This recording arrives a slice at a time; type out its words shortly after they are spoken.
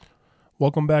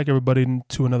Welcome back, everybody,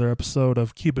 to another episode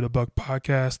of Keep It a Buck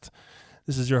podcast.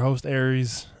 This is your host,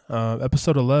 Aries,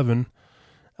 episode 11.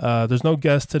 There's no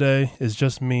guest today. It's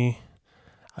just me.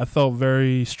 I felt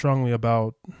very strongly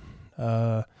about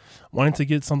wanting to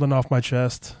get something off my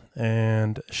chest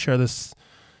and share this,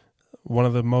 one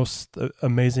of the most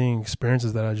amazing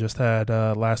experiences that I just had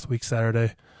last week,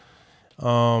 Saturday.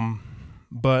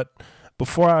 But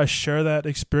before I share that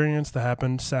experience that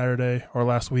happened Saturday or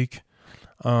last week,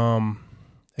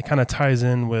 it kind of ties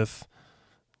in with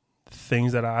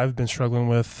things that I've been struggling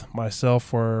with myself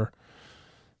for,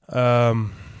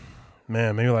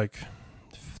 maybe like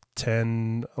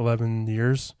 10, 11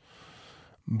 years.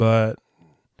 But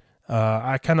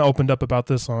I kind of opened up about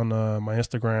this on my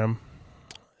Instagram,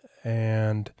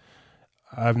 and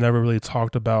I've never really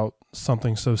talked about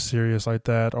something so serious like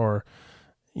that, or,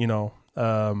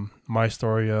 my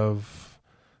story of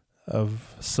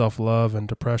self-love and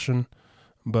depression.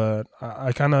 But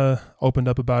I kind of opened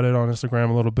up about it on Instagram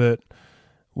a little bit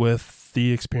with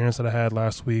the experience that I had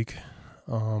last week.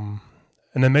 An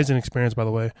amazing experience, by the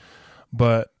way.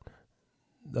 But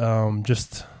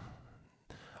just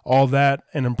all that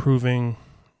and improving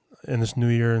in this new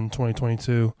year in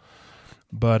 2022.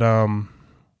 But I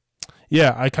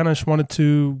kind of just wanted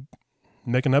to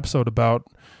make an episode about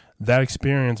that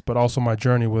experience, but also my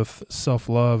journey with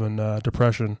self-love and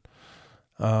depression.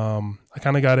 I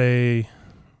kind of got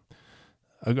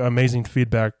amazing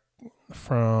feedback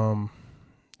from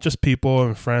just people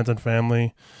and friends and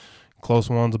family,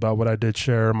 close ones, about what I did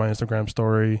share in my Instagram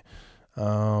story.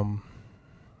 Kind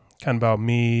of about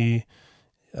me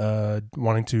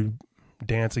wanting to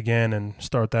dance again and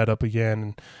start that up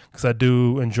again, because I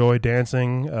do enjoy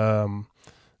dancing,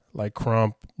 like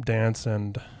krump dance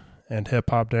and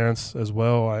hip hop dance as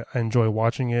well. I enjoy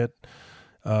watching it.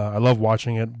 I love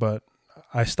watching it, but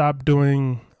I stopped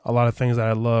doing a lot of things that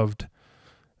I loved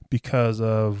because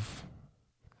of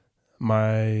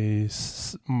my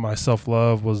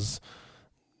self-love was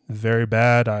very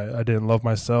bad. I didn't love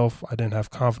myself. I didn't have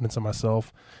confidence in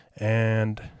myself,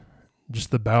 and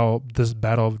just this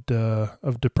battle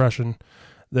of depression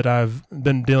that I've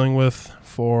been dealing with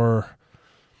for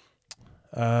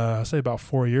I say about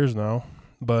 4 years now.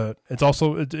 But it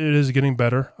is getting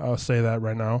better. I'll say that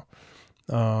right now.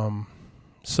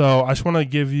 So I just want to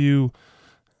give you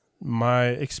my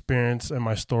experience and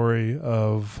my story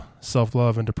of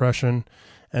self-love and depression,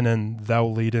 and then that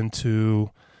will lead into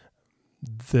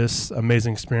this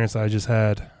amazing experience that I just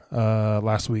had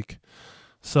last week.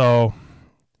 So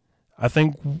I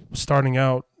think starting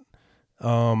out,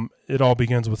 it all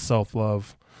begins with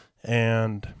self-love,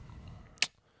 and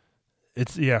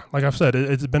like I've said,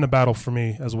 it's been a battle for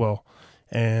me as well.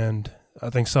 And I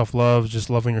think self-love,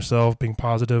 just loving yourself, being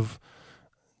positive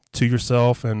to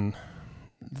yourself, and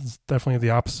it's definitely the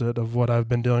opposite of what I've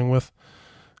been dealing with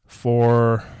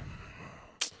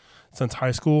since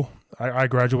high school. I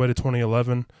graduated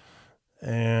 2011,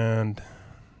 and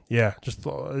just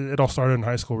it all started in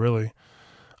high school, really.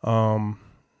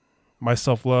 My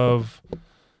self-love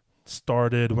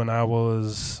started when I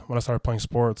started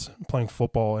playing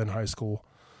football in high school.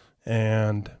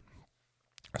 And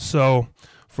so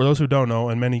for those who don't know,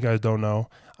 and many guys don't know,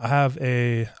 I have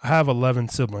 11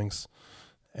 siblings,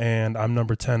 and I'm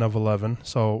number 10 of 11.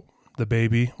 So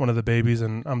one of the babies,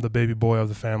 and I'm the baby boy of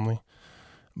the family.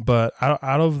 But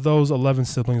out of those 11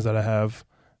 siblings that I have,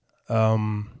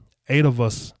 8 of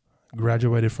us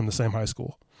graduated from the same high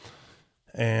school.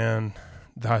 And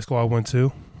the high school I went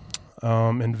to,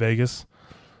 in Vegas.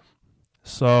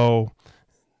 So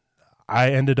a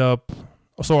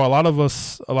lot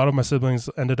of my siblings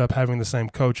ended up having the same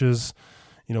coaches,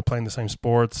 playing the same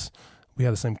sports. We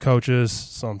had the same coaches,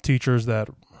 some teachers that,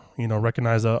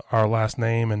 recognize our last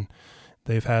name, and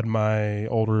they've had my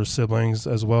older siblings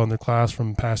as well in their class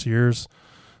from past years.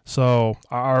 So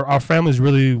our family is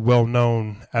really well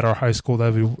known at our high school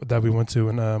that we went to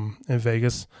in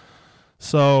Vegas.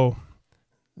 So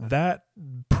that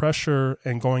pressure,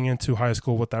 and going into high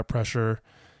school with that pressure,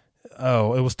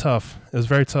 it was tough. It was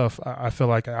very tough. I feel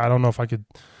like, I don't know if I could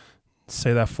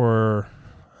say that for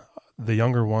the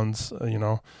younger ones,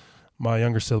 my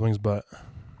younger siblings, but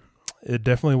it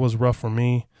definitely was rough for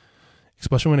me,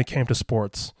 especially when it came to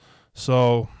sports.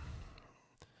 So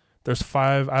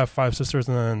I have 5 sisters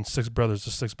and then 6 brothers,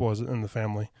 just 6 boys in the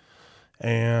family.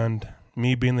 And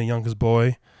me being the youngest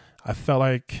boy, I felt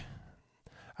like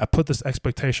I put this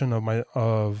expectation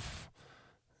of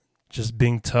just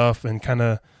being tough and kind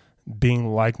of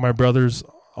being like my brothers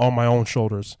on my own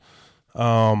shoulders.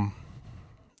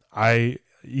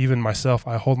 Even myself,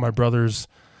 I hold my brothers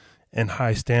in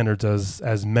high standards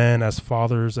as men, as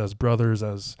fathers, as brothers,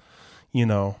 as,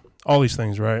 all these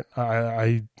things, right?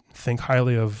 I think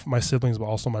highly of my siblings, but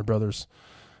also my brothers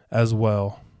as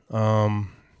well.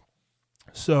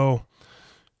 So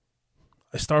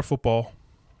I start football,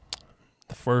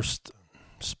 the first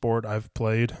sport I've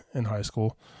played in high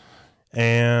school.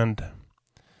 And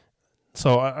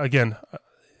so, again,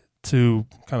 to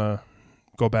kind of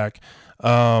go back,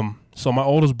 so my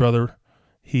oldest brother,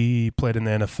 he played in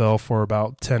the NFL for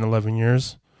about 10, 11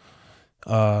 years.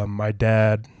 My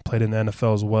dad played in the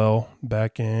NFL as well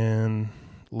back in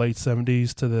late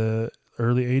 70s to the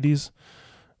early 80s.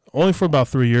 Only for about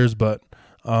 3 years, but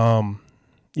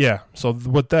yeah. So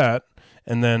with that,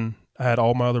 and then I had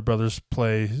all my other brothers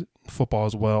play football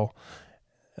as well.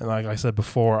 And like I said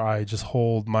before, I just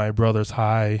hold my brothers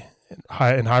high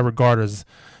regard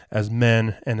as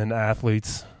men and in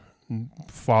athletes,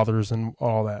 fathers, and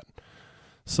all that.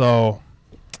 So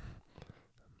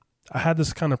I had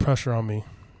this kind of pressure on me,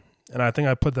 and I think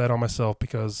I put that on myself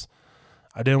because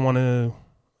I didn't want to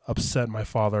upset my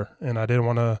father, and I didn't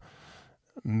want to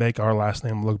make our last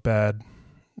name look bad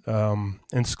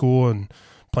in school and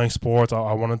playing sports.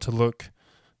 I wanted to look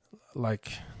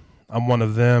like I'm one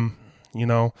of them, you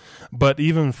know. But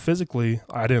even physically,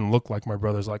 I didn't look like my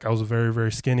brothers. Like, I was very,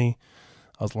 very skinny.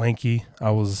 I was lanky.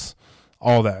 I was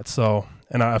all that. So,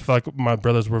 and I feel like my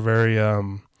brothers were very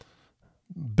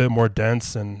bit more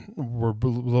dense and were a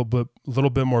little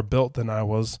bit more built than I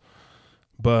was.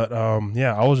 But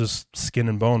yeah, I was just skin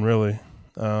and bone, really.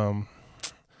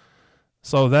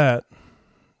 So that,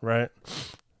 right,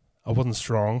 I wasn't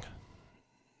strong.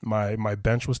 My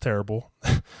bench was terrible.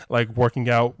 Like, working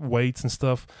out weights and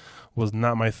stuff was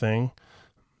not my thing.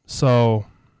 So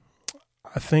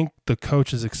I think the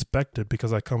coach is expected,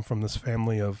 because I come from this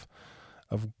family of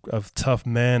tough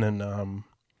men and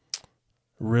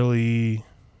really,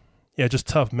 yeah, just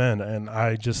tough men. And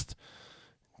I just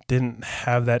didn't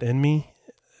have that in me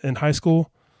in high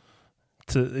school,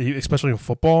 especially in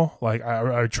football. Like,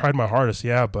 I tried my hardest,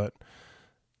 yeah, but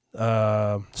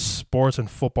sports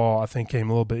and football, I think, came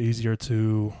a little bit easier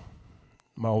to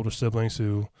my older siblings,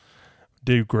 who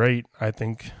did great, I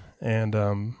think, and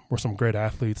were some great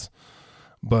athletes.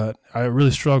 But I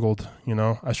really struggled, you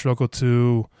know. I struggled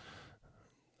to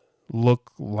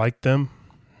look like them.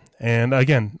 And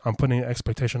again, I'm putting an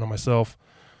expectation on myself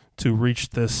to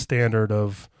reach this standard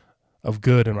of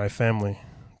good in my family,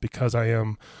 because I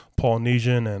am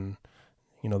Polynesian, and,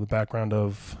 you know, the background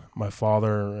of my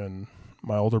father and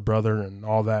my older brother and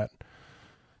all that.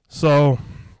 So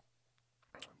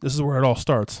this is where it all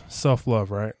starts. Self-love,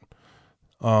 right?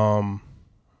 I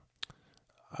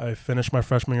finished my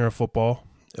freshman year of football.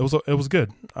 It was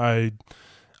good. I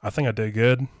think I did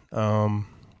good.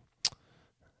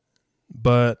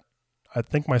 But I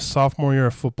think my sophomore year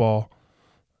of football,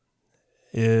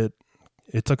 it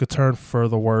took a turn for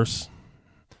the worse.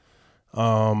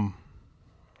 I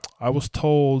was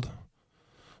told,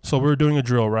 so we were doing a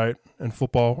drill, right? In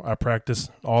football, I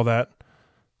practiced all that.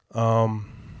 We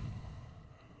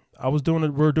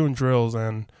were doing drills,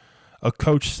 and a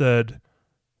coach said,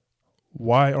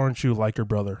 "Why aren't you like your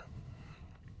brother?"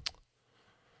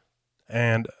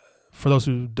 And for those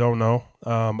who don't know,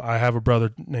 I have a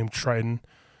brother named Triton.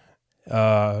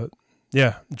 Triton,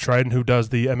 who does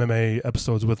the MMA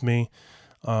episodes with me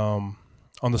on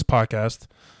this podcast.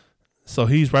 So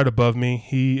he's right above me.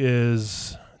 He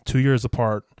is 2 years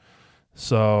apart.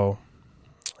 So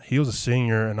he was a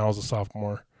senior and I was a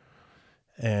sophomore.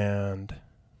 And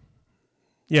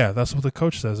yeah, that's what the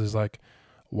coach says. He's like,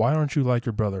 "Why aren't you like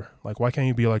your brother? Like, why can't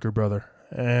you be like your brother?"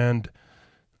 And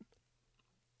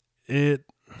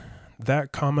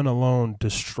that comment alone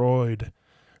destroyed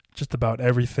just about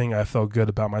everything I felt good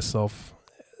about myself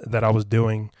that I was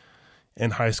doing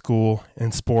in high school,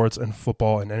 in sports, and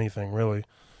football, and anything, really.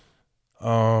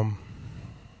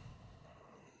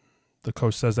 The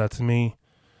coach says that to me.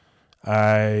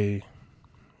 I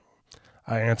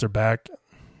answer back.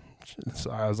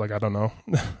 So I was like, I don't know.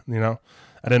 You know,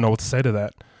 I didn't know what to say to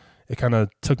that. It kind of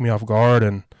took me off guard,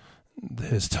 and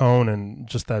his tone and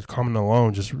just that comment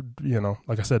alone just, you know,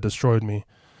 like I said, destroyed me.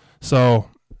 So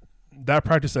that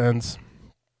practice ends,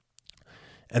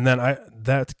 and then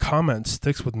that comment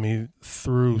sticks with me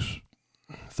through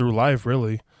life,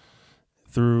 really,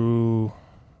 through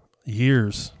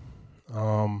years.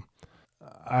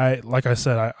 I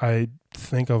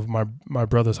think of my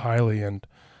brothers highly, and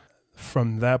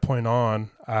from that point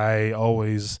on, I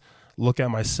always look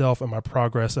at myself and my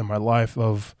progress in my life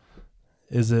of,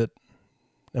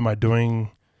 am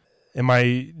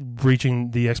I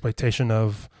reaching the expectation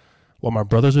of what my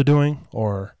brothers are doing,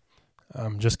 or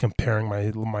I'm just comparing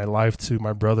my life to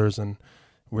my brothers, and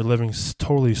we're living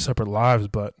totally separate lives,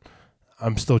 but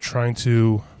I'm still trying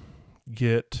to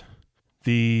get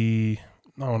the,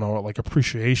 I don't know, like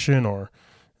appreciation or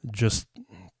just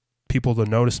people to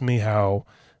notice me, how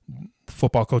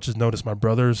football coaches notice my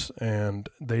brothers, and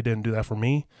they didn't do that for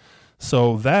me.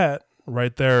 So that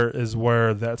right there is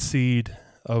where that seed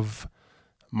of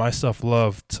my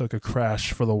self-love took a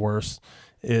crash for the worse.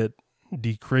 It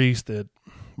decreased. It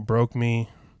broke me.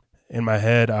 In my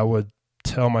head, I would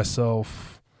tell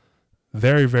myself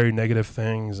very, very negative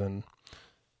things, and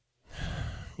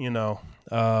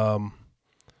anything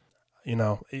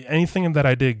that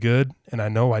I did good, and I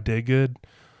know I did good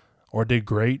or did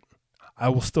great, I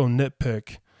will still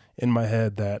nitpick in my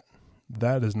head that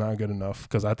is not good enough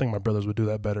because I think my brothers would do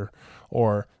that better,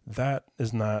 or that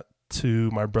is not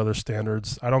to my brother's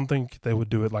standards. I don't think they would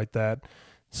do it like that.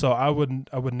 So I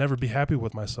would never be happy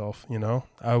with myself.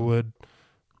 I would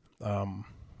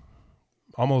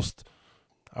almost.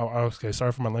 Okay,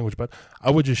 sorry for my language, but I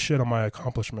would just shit on my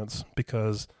accomplishments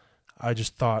because I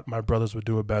just thought my brothers would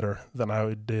do it better than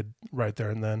I did right there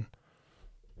and then.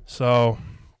 So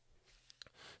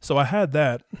I had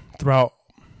that throughout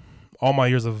all my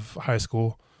years of high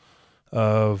school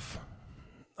of,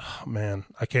 I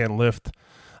can't lift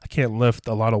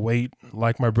a lot of weight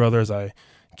like my brothers. I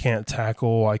can't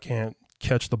tackle. I can't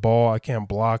catch the ball. I can't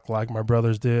block like my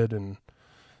brothers did. And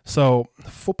so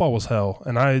football was hell.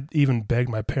 And I even begged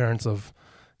my parents of,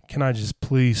 can I just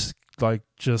please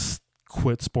just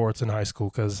quit sports in high school?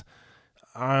 Cause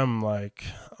I'm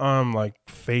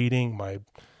fading. My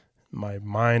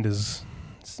mind is,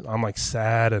 I'm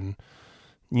sad and,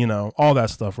 all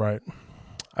that stuff. Right.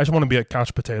 I just want to be a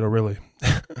couch potato really,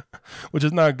 which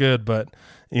is not good, but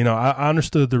I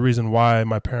understood the reason why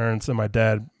my parents and my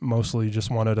dad mostly just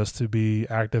wanted us to be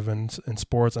active in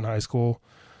sports in high school,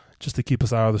 just to keep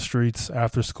us out of the streets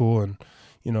after school and,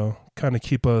 kind of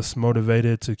keep us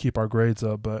motivated to keep our grades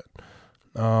up. But,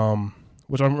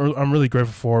 which I'm really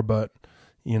grateful for, but,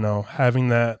 having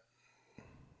that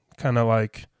kind of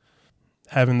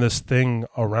having this thing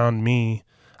around me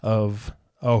of,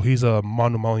 oh, he's a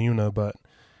Manu Maliuna, but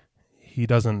he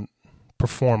doesn't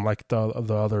perform like the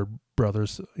other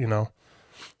brothers,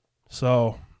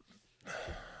 So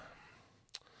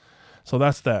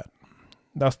that's that.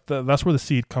 That's where the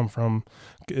seed come from,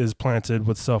 is planted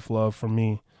with self-love for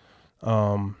me.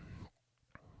 Let's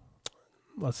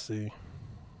see.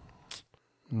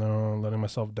 No, letting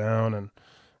myself down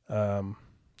and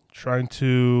trying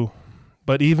to,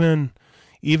 but even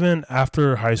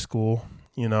after high school,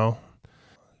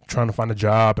 trying to find a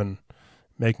job and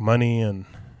make money and,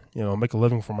 make a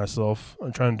living for myself.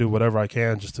 I'm trying to do whatever I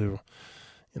can just to,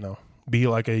 be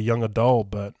like a young adult,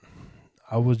 but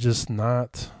I was just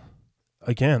not,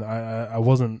 again, I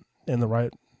wasn't in the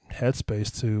right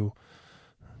headspace to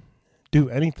do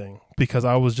anything because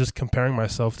I was just comparing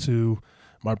myself to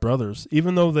my brothers,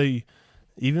 even though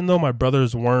my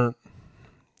brothers weren't,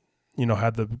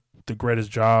 had the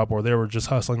greatest job, or they were just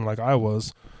hustling like I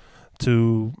was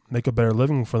to make a better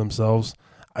living for themselves.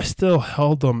 I still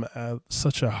held them at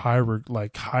such a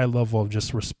high level of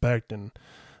just respect, and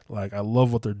I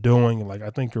love what they're doing, and I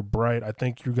think you're bright, I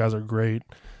think you guys are great,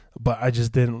 but I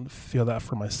just didn't feel that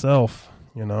for myself,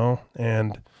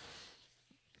 and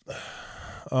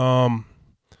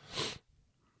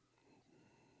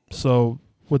so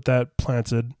with that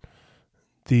planted,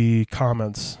 the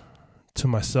comments to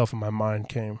myself in my mind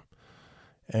came,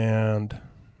 and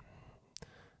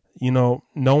no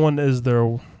one is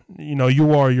there.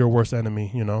 You are your worst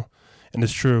enemy, and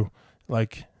it's true.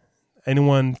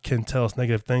 Anyone can tell us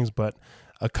negative things, but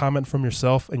a comment from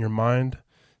yourself in your mind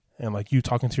and you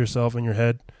talking to yourself in your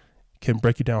head can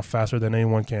break you down faster than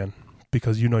anyone can,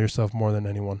 because you know yourself more than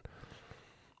anyone.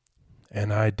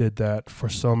 And I did that for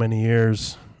so many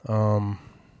years, going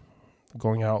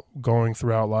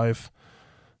throughout life,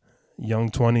 young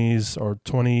 20s or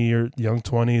 20-year young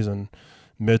 20s and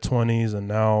mid 20s, and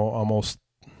now almost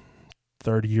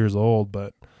 30 years old.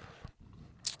 But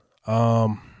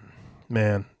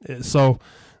so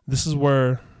this is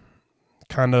where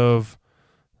kind of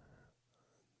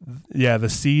the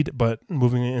seed, but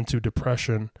moving into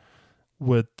depression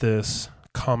with this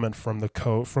comment from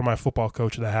my football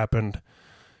coach that happened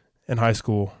in high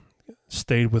school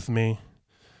stayed with me.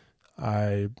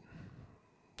 I'm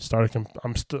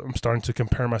starting to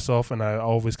compare myself, and I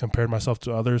always compared myself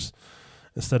to others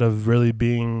instead of really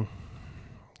being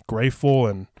grateful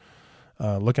and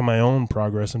look at my own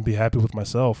progress and be happy with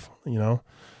myself,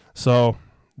 So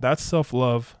that's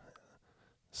self-love.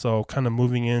 So kind of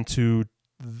moving into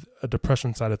a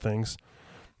depression side of things,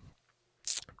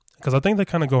 because I think they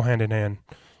kind of go hand in hand,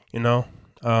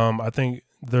 I think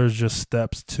there's just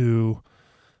steps to,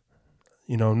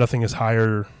 nothing is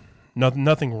higher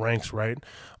nothing ranks, right?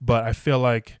 But I feel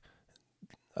like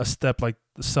a step like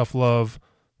self-love,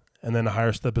 and then a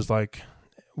higher step is like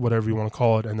whatever you want to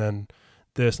call it, and then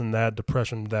this and that,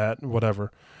 depression, that,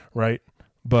 whatever, right?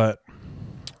 But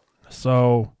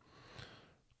so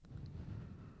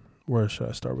where should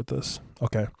I start with this?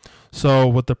 Okay. So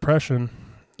with depression,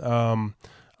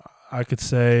 I could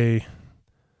say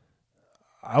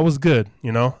I was good,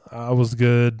 I was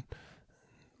good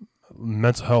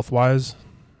mental health wise.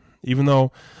 Even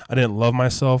though I didn't love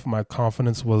myself, my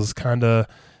confidence was kind of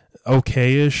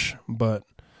okay-ish, but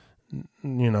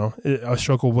I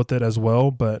struggled with it as well.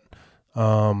 But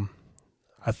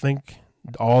I think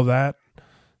all that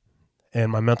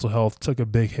and my mental health took a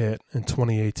big hit in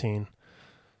 2018.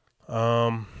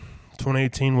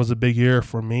 2018 was a big year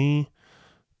for me.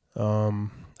 I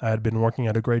had been working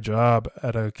at a great job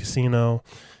at a casino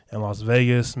in Las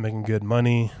Vegas, making good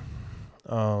money.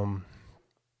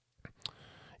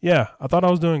 Yeah, I thought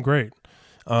I was doing great.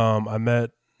 I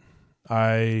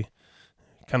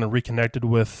kind of reconnected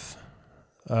with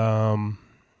a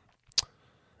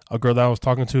girl that I was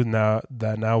talking to now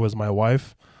is my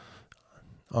wife.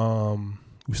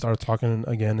 We started talking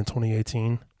again in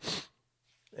 2018.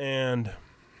 And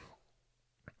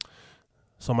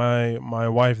so my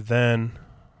wife then,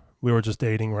 we were just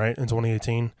dating, right, in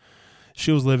 2018.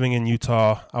 She was living in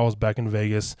Utah. I was back in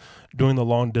Vegas doing the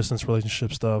long distance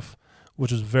relationship stuff,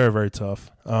 which was very, very tough.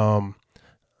 I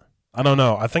don't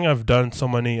know. I think I've done so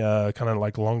many kind of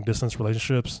like long distance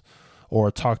relationships or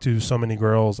talked to so many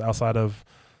girls outside of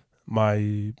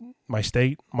my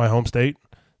state, my home state,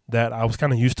 that I was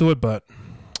kind of used to it. But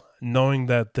knowing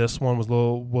that this one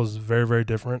was very, very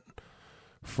different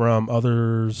from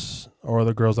others or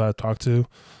other girls I had talked to,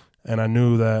 and I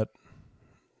knew that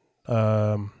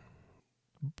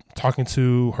talking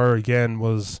to her again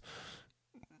was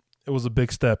a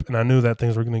big step, and I knew that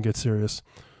things were going to get serious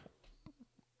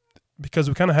because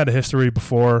we kind of had a history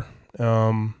before,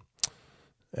 and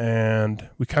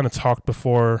we kind of talked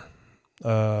before,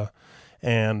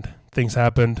 and things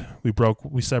happened.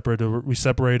 We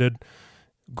separated,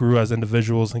 grew as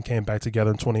individuals, and came back together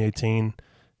in 2018.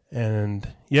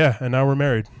 And yeah, and now we're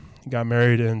married. Got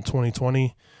married in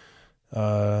 2020,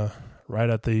 right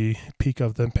at the peak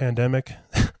of the pandemic.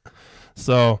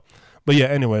 So, but yeah,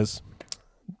 anyways,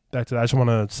 back to that. I just want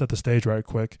to set the stage right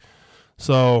quick.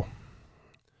 So,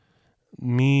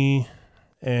 me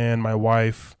and my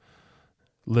wife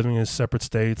living in separate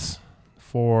states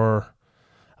for,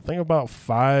 I think, about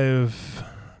 5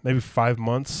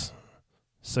 months,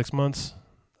 6 months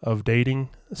of dating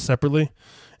separately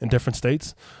in different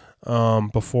states,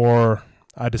 before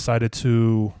I decided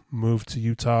to move to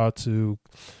Utah to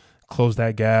close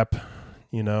that gap,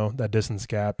 that distance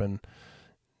gap, and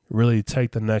really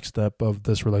take the next step of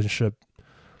this relationship.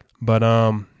 But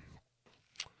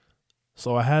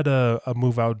so I had a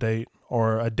move out date,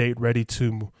 or a date ready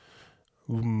to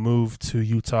move to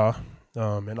Utah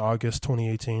in August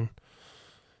 2018.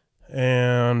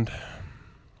 And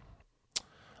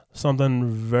something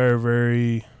very,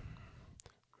 very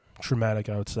traumatic,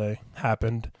 I would say,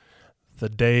 happened the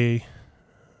day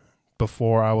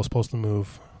before I was supposed to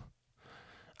move.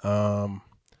 I'm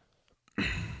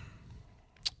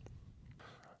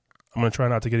going to try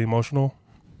not to get emotional,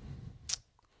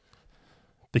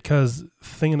 because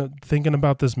thinking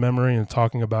about this memory and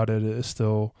talking about it is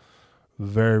still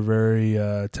very,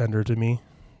 very tender to me,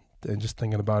 and just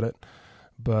thinking about it.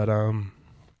 But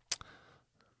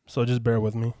so just bear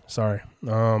with me. Sorry.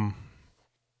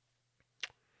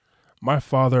 My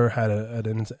father had an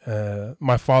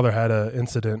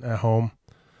incident at home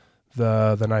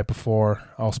the night before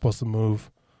I was supposed to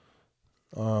move.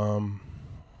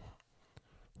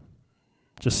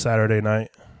 Just Saturday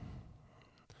night.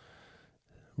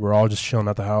 We're all just chilling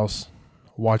at the house,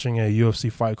 watching a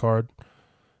UFC fight card,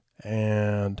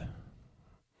 and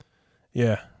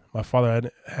yeah, my father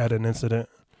had an incident.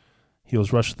 He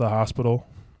was rushed to the hospital.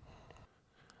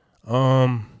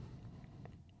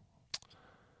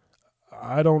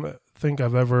 I don't think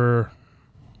I've ever,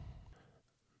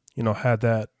 had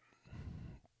that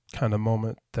kind of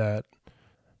moment that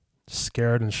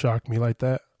scared and shocked me like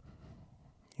that.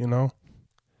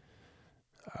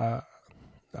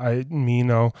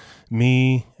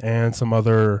 Me and some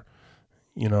other,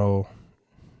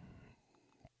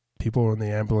 people in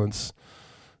the ambulance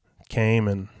came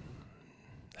and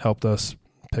helped us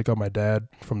pick up my dad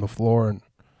from the floor and,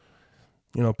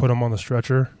 put him on the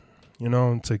stretcher,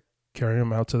 and to carry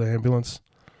him out to the ambulance.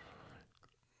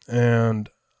 And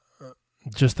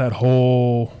just that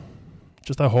whole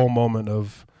moment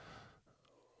of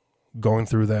going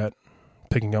through that,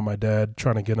 picking up my dad,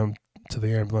 trying to get him to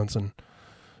the ambulance, and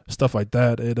stuff like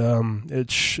that.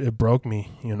 It broke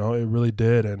me, you know, it really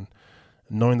did. And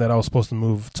knowing that I was supposed to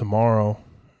move tomorrow,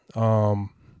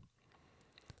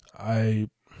 I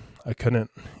couldn't,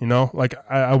 you know, like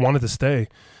I wanted to stay,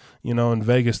 you know, in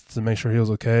Vegas to make sure he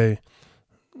was okay.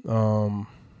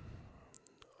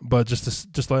 But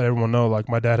just let everyone know, like,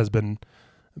 my dad has been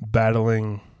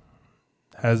battling,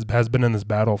 has been in this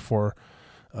battle for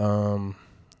a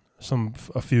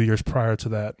few years prior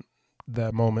to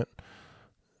that moment.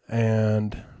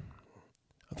 And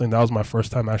I think that was my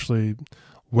first time actually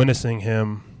witnessing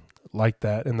him like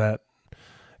that, in that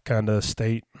kind of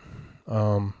state.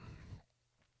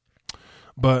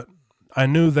 But I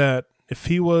knew that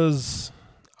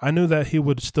I knew that he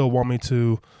would still want me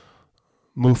to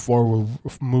move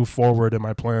forward in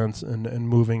my plans, and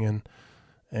moving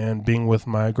and being with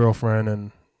my girlfriend,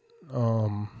 and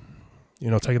you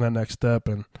know, taking that next step.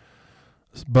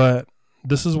 But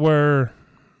this is where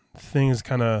things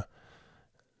kind of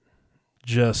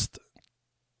just,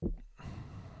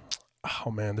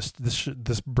 oh man,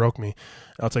 this broke me.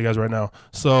 I'll tell you guys right now.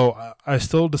 So I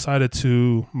still decided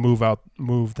to move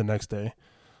the next day.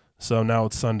 So now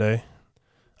it's Sunday.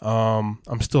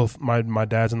 I'm still, my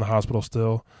dad's in the hospital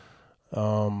still. But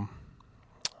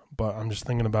I'm just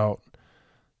thinking about,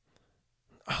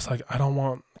 I was like, I don't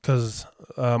want, because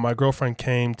my girlfriend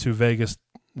came to Vegas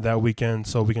that weekend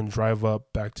so we can drive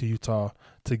up back to Utah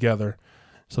together,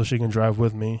 so she can drive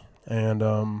with me. And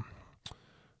I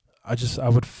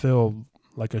would feel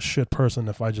like a shit person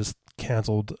if I just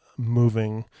canceled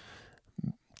moving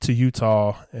to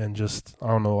Utah and just, I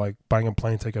don't know, like buying a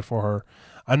plane ticket for her.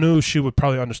 I knew she would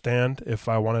probably understand if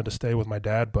I wanted to stay with my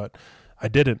dad, but I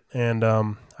didn't. And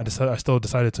I still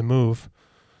decided to move.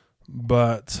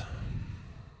 But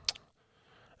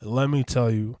let me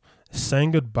tell you,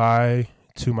 saying goodbye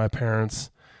to my parents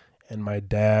and my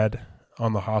dad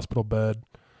on the hospital bed,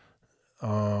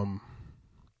 oh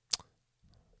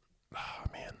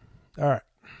man. All right.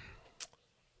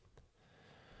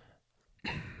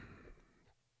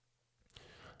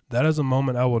 That is a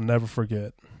moment I will never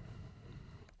forget.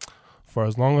 For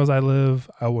as long as I live,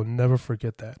 I will never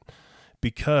forget that.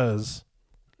 Because,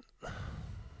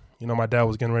 you know, my dad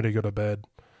was getting ready to go to bed.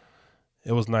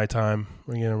 It was nighttime.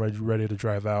 We're getting ready to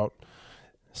drive out,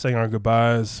 saying our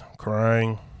goodbyes,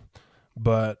 crying.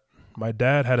 But my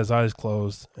dad had his eyes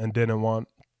closed and didn't want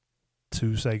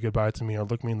to say goodbye to me or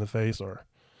look me in the face, or,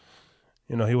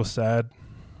 you know, he was sad.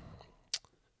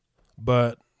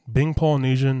 But being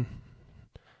Polynesian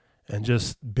and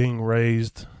just being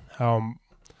raised how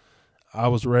I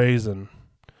was raised, and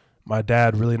my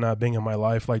dad really not being in my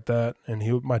life like that,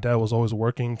 and my dad was always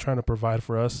working, trying to provide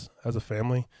for us as a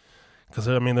family, because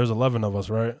I mean, there's 11 of us,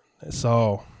 right?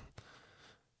 So,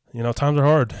 you know, times are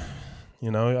hard.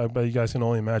 You know, I bet you guys can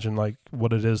only imagine like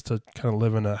what it is to kind of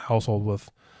live in a household with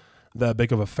that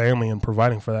big of a family and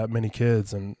providing for that many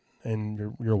kids and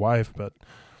your wife. But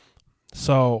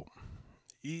so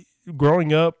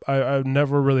growing up, I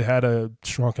never really had a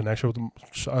strong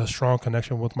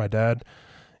connection with my dad.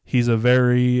 He's a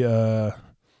very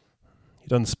he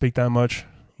doesn't speak that much,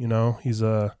 you know. He's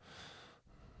a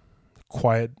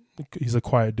quiet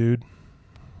dude.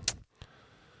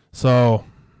 So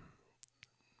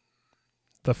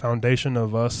the foundation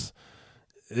of us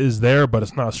is there, but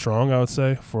it's not strong, I would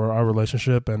say, for our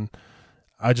relationship. And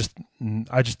I just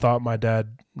thought my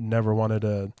dad never wanted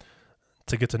to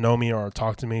get to know me or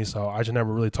talk to me, so I just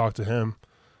never really talked to him.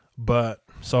 But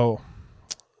so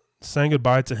saying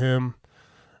goodbye to him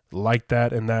like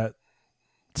that, in that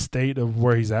state of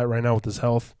where he's at right now with his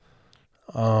health,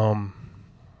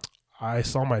 I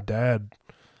saw my dad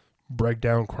break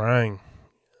down crying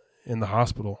in the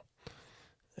hospital.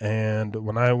 And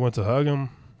when I went to hug him,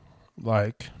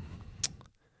 like,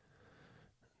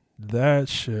 that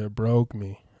shit broke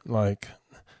me. Like,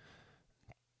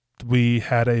 we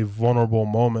had a vulnerable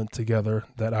moment together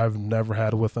that I've never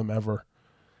had with him ever.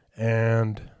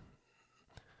 And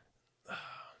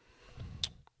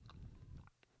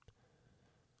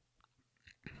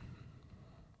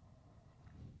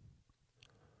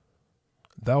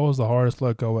that was the hardest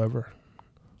let go ever.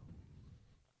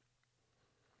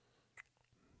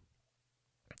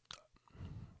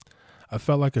 I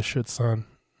felt like a shit son.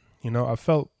 You know, I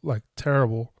felt like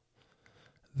terrible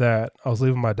that I was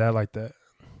leaving my dad like that.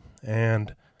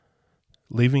 And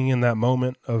leaving in that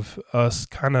moment of us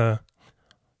kind of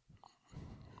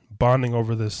bonding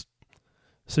over this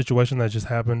situation that just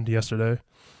happened yesterday,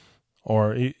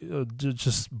 or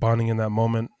just bonding in that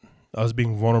moment, us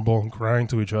being vulnerable and crying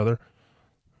to each other.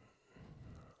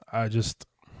 I just,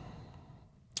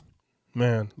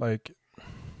 man, like,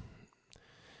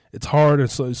 it's hard.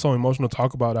 It's so emotional to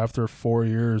talk about after 4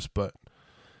 years, but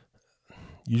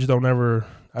you just don't ever.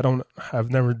 I've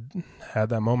never had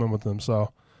that moment with them.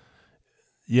 So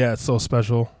yeah, it's so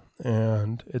special,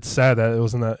 and it's sad that it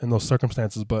was in those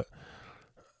circumstances. But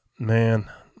man,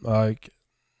 like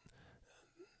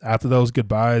after those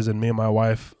goodbyes, and me and my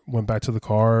wife went back to the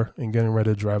car and getting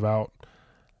ready to drive out,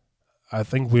 I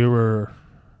think we were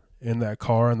in that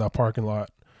car in that parking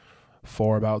lot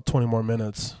for about 20 more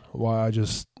minutes while I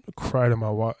just cried in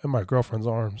my girlfriend's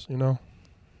arms, you know?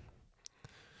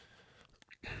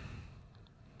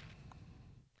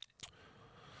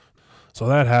 So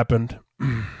that happened,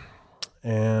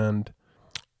 and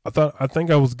I think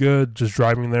I was good just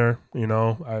driving there, you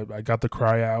know. I got the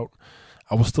cry out.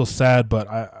 I was still sad, but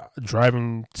I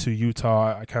driving to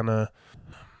Utah, I kind of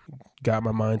got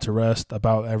my mind to rest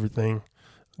about everything.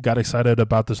 Got excited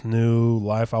about this new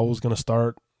life I was going to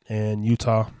start in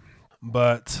Utah.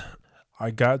 But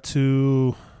I got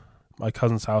to my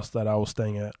cousin's house that I was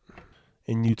staying at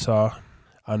in Utah,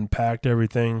 unpacked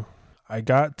everything. I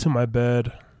got to my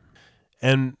bed,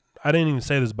 and I didn't even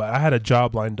say this, but I had a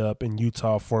job lined up in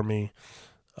Utah for me,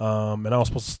 and I was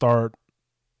supposed to start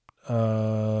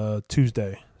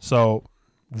Tuesday. So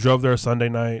drove there Sunday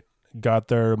night, got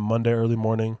there Monday early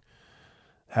morning,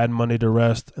 had Monday to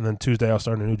rest, and then Tuesday I'll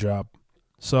start a new job.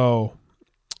 So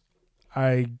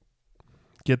I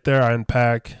get there, I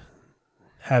unpack,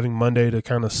 having Monday to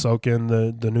kind of soak in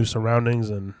the new surroundings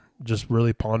and just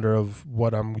really ponder of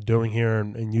what I'm doing here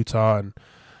in Utah and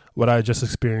what I just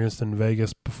experienced in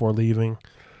Vegas before leaving.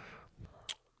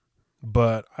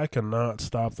 But I cannot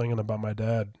stop thinking about my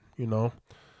dad, you know.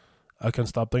 I couldn't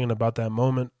stop thinking about that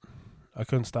moment. I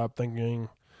couldn't stop thinking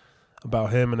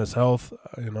about him and his health.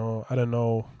 You know, I didn't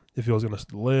know if he was going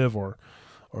to live or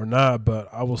not, but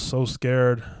I was so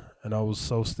scared and I was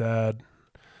so sad.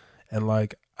 And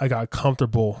like, I got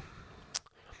comfortable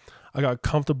in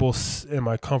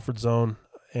my comfort zone,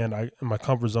 and my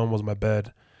comfort zone was my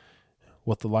bed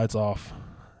with the lights off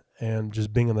and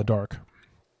just being in the dark.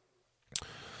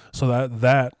 So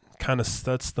that kind of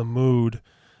sets the mood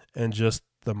and just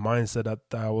the mindset that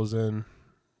I was in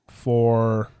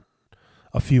for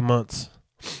a few months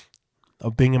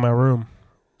of being in my room,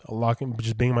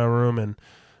 just being in my room and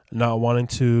not wanting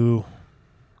to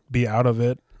be out of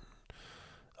it.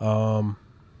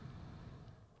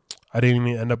 I didn't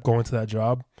even end up going to that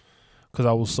job because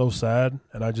I was so sad,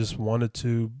 and I just wanted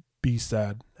to be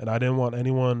sad. And I didn't want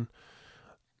anyone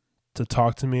to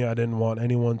talk to me. I didn't want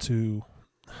anyone to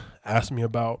ask me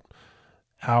about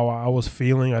how I was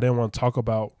feeling. I didn't want to talk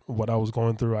about what I was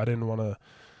going through. I didn't want to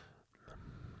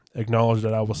acknowledge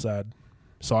that I was sad.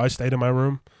 So I stayed in my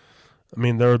room. I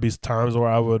mean, there would be times where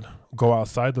I would go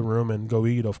outside the room and go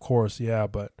eat, of course, yeah,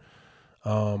 but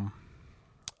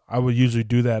I would usually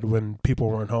do that when people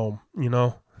weren't home, you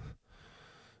know?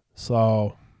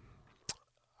 So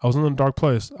I was in a dark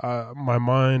place. My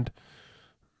mind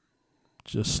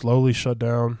just slowly shut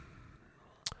down.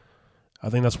 I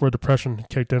think that's where depression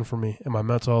kicked in for me, and my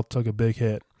mental health took a big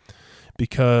hit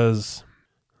because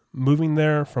moving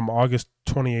there from August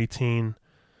 2018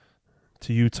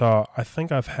 to Utah, I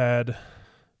think I've had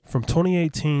from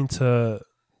 2018 to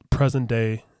present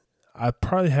day, I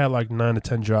probably had like 9 to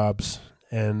 10 jobs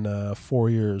in 4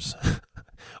 years,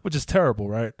 which is terrible,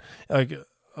 right? Like,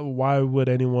 why would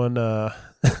anyone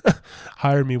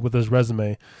hire me with this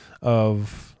resume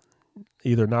of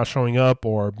either not showing up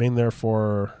or being there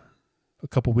for a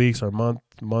couple weeks or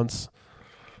months?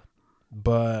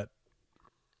 But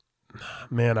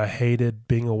man, I hated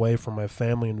being away from my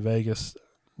family in Vegas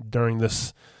during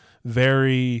this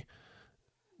very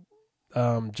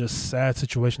just sad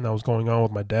situation that was going on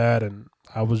with my dad, and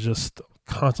I was just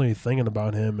constantly thinking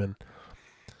about him. And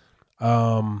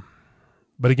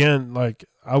but again, like,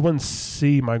 I wouldn't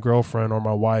see my girlfriend or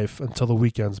my wife until the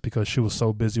weekends because she was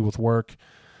so busy with work.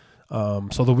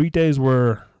 So the weekdays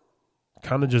were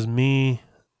kind of just me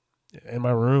in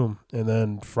my room, and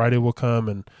then Friday will come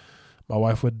and my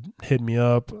wife would hit me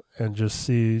up and just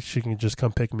see if she can just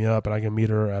come pick me up and I can meet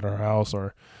her at her house,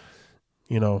 or,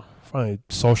 you know, finally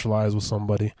socialize with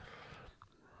somebody.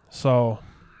 So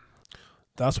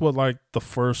that's what like the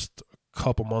first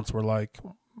couple months were like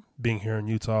being here in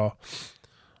Utah.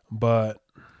 But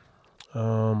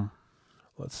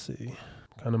let's see,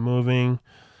 kind of moving.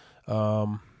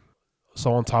 So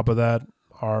on top of that,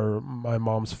 my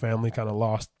mom's family kind of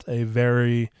lost a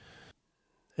very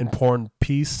important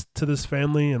piece to this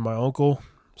family, and my uncle.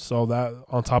 So that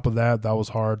on top of that was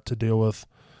hard to deal with.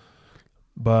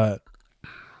 But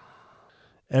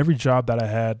every job that I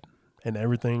had and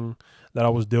everything that I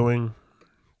was doing,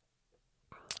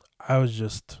 I was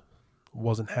just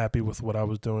wasn't happy with what I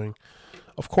was doing.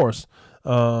 Of course.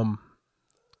 Um,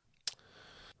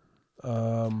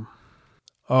 um,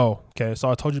 oh, okay. So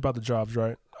I told you about the jobs,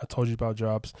 right? I told you about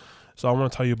jobs. So I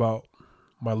want to tell you about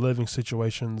my living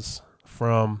situations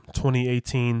from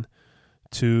 2018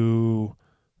 to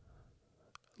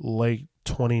late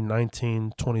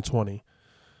 2019, 2020.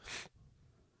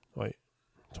 Wait,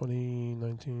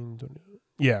 2019, 20,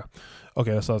 yeah.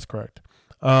 Okay, that's correct.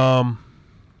 Um,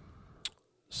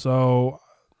 so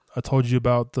I told you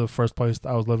about the first place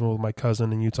I was living with my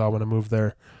cousin in Utah when I moved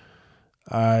there.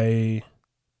 I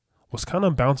was kind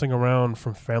of bouncing around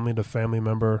from family to family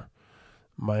member,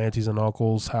 my aunties and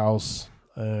uncles' house,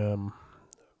 kind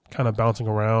of bouncing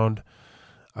around.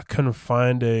 I couldn't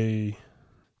find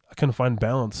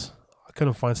balance. I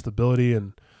couldn't find stability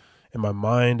in my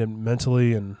mind and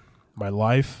mentally and my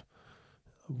life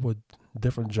with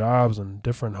different jobs and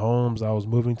different homes I was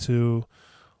moving to,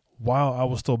 while I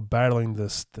was still battling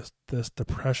this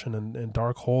depression and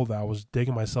dark hole that I was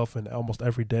digging myself in almost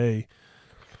every day,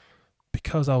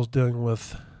 because I was dealing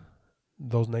with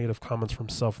those negative comments from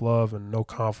self-love and no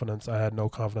confidence. I had no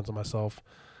confidence in myself.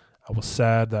 I was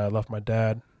sad that I left my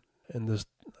dad, and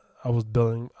I was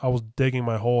digging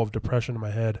my hole of depression in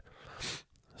my head.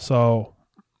 So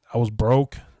I was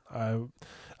broke.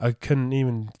 I couldn't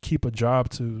even keep a job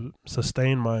to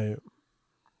sustain my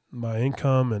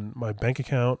income and my bank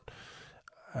account.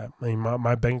 I mean,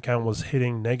 my bank account was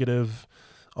hitting negative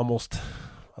almost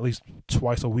at least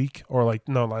twice a week, or like,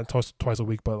 no, not twice a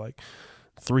week, but like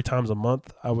 3 times a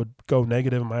month. I would go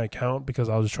negative in my account because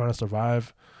I was just trying to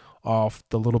survive off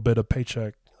the little bit of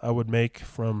paycheck I would make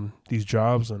from these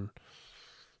jobs. And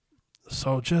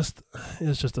so it's just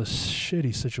a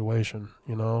shitty situation,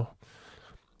 you know.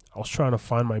 I was trying to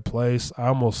find my place.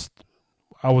 I was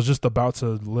just about to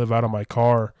live out of my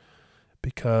car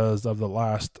because of the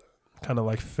last kind of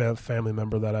like family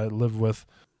member that I lived with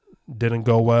didn't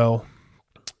go well,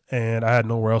 and I had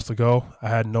nowhere else to go. I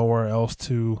had no one else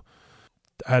to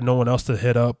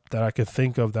hit up that I could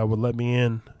think of that would let me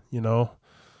in, you know,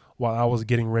 while I was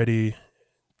getting ready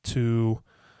to,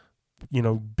 you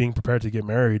know, being prepared to get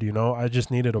married, you know. I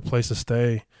just needed a place to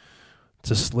stay,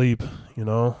 to sleep, you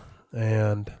know,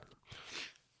 and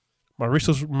my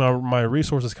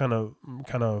resources kind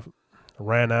of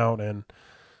ran out. And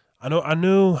I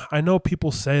know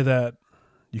people say that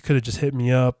you could have just hit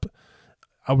me up,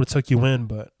 I would have took you in,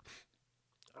 but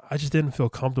I just didn't feel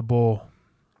comfortable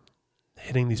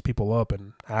hitting these people up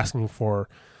and asking for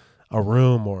a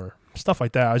room or stuff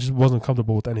like that. I just wasn't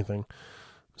comfortable with anything.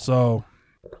 So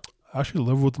I actually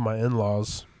lived with my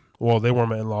in-laws. Well, they weren't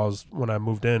my in-laws when I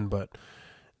moved in, but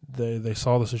they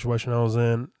saw the situation I was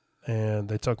in, and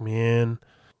they took me in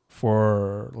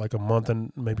for like a month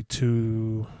and maybe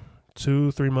 3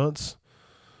 months.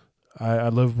 I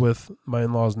live with my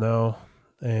in-laws now,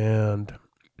 and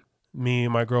me,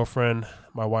 my girlfriend,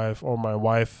 my wife,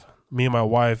 me and my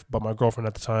wife, but my girlfriend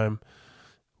at the time,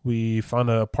 we found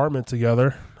an apartment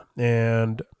together,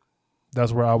 and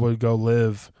that's where I would go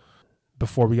live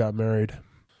before we got married.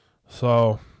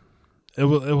 So it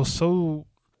was so,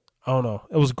 I don't know.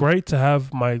 It was great to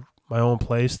have my own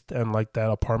place and like that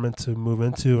apartment to move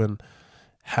into and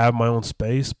have my own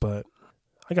space, but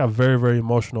I got very, very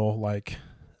emotional. Like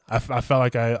I felt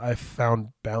like I found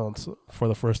balance for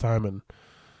the first time, and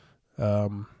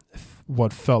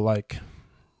what felt like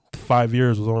 5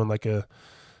 years was only like a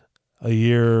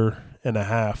year and a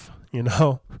half, you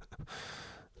know.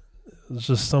 There's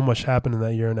just so much happened in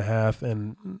that year and a half,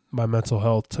 and my mental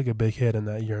health took a big hit in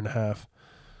that year and a half.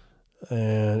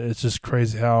 And it's just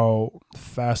crazy how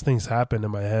fast things happen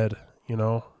in my head, you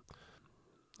know.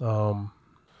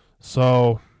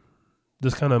 So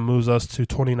this kind of moves us to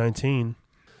 2019,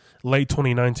 late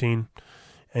 2019.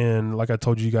 And like I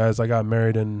told you guys, I got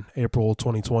married in April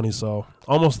 2020, so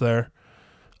almost there.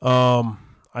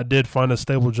 I did find a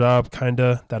stable job,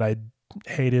 kinda, that I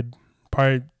hated.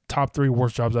 Probably top 3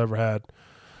 worst jobs I ever had,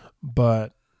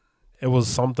 but it was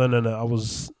something, and I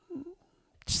was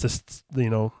just, you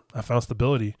know, I found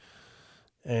stability,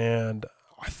 and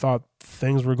I thought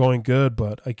things were going good,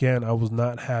 but again, I was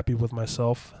not happy with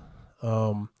myself.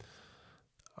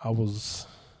 I was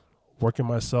working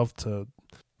myself to,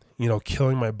 you know,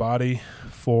 killing my body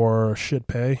for shit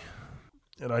pay.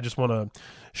 And I just want to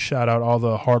shout out all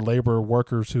the hard labor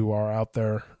workers who are out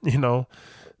there, you know,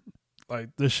 like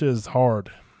this shit is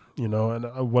hard, you know.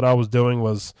 And what I was doing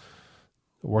was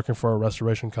working for a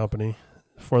restoration company.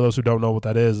 For those who don't know what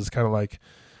that is, it's kind of like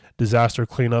disaster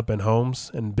cleanup in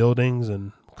homes and buildings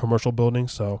and commercial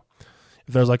buildings. So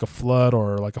if there's like a flood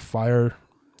or like a fire,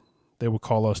 they would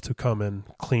call us to come and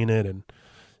clean it and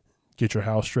get your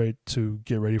house straight to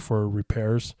get ready for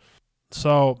repairs.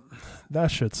 So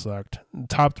that shit sucked.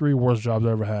 Top 3 worst jobs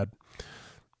I ever had.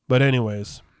 But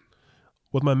anyways,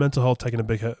 with my mental health taking a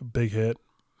big hit,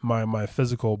 my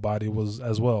physical body was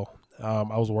as well. I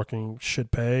was working shit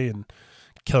pay and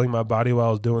killing my body while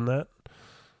I was doing that.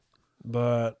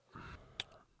 But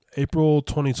April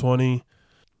 2020,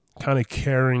 kind of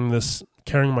carrying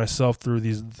myself through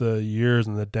the years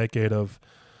and the decade of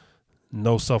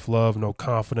no self-love, no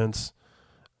confidence,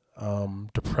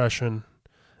 depression.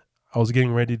 I was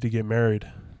getting ready to get married,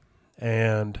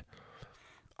 and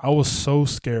I was so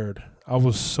scared. I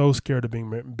was so scared of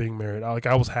being married.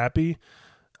 I was happy.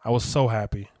 I was so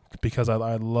happy because I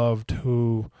loved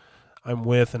who I'm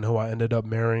with and who I ended up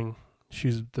marrying.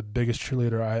 She's the biggest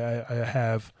cheerleader I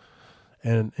have,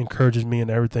 and encourages me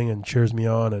and everything and cheers me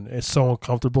on. And it's so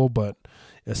uncomfortable, but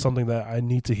it's something that I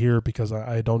need to hear because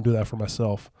I don't do that for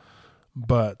myself.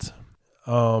 But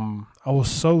I was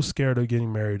so scared of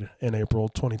getting married in April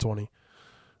 2020.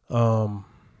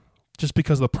 Just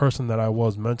because of the person that I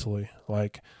was mentally.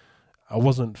 Like, I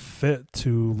wasn't fit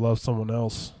to love someone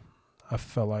else, I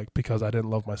felt like, because I didn't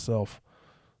love myself.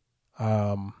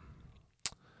 And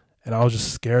I was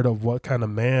just scared of what kind of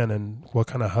man and what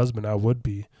kind of husband I would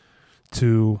be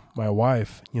to my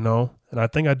wife, you know? And I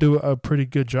think I do a pretty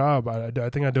good job. I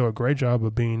think I do a great job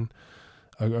of being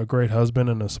a great husband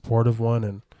and a supportive one,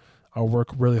 and I work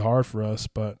really hard for us.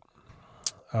 But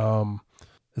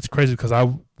it's crazy because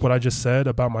what I just said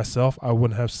about myself, I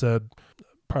wouldn't have said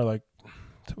probably like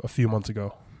a few months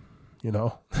ago, you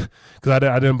know, because I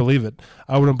didn't believe it.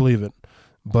 I wouldn't believe it.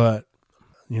 But,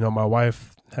 you know, my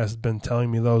wife has been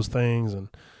telling me those things, and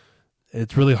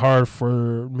it's really hard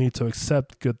for me to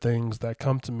accept good things that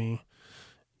come to me,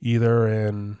 either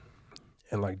in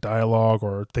like dialogue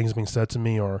or things being said to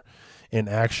me, or in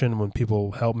action when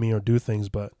people help me or do things.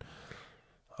 But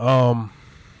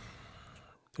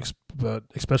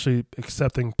especially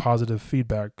accepting positive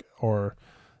feedback or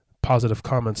positive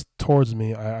comments towards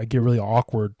me, I get really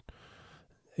awkward,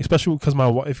 especially because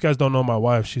if you guys don't know my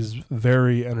wife, she's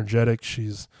very energetic.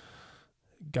 She's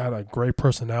got a great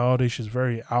personality. She's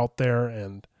very out there,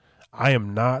 and I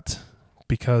am not,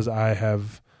 because I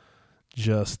have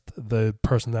just the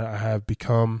person that I have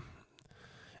become,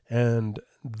 and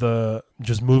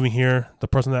just moving here, the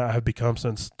person that I have become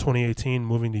since 2018,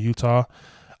 moving to Utah,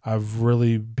 I've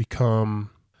really become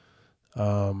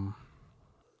I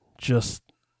just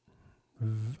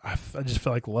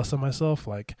feel like less of myself.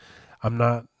 Like,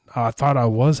 I thought I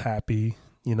was happy,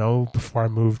 you know, before I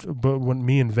moved, but when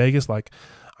me in Vegas, like,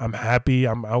 I'm happy,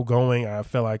 I'm outgoing, I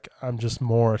feel like I'm just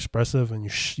more expressive, and you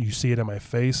see it in my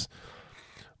face.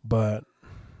 But,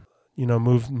 you know,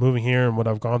 moving here and what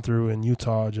I've gone through in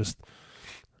Utah,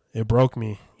 it broke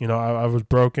me. You know, I was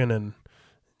broken and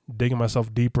digging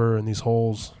myself deeper in these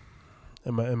holes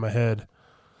in my head.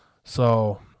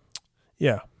 So,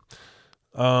 yeah.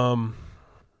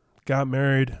 Got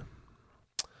married.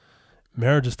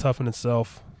 Marriage is tough in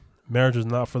itself. Marriage is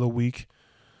not for the weak.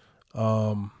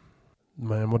 Man,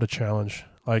 what a challenge.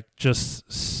 Like, just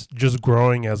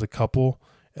growing as a couple,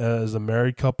 as a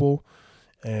married couple,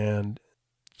 and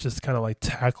just kind of like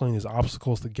tackling these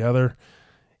obstacles together.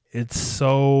 It's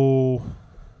so,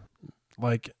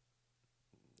 like,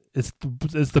 it's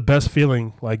the best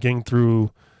feeling, like getting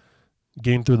through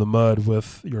the mud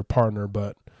with your partner.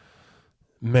 But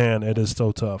man, it is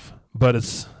so tough, but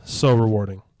it's so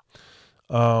rewarding.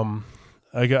 I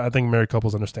think married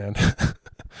couples understand.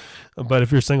 But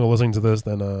if you're single listening to this,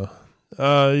 then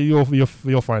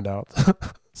you'll find out.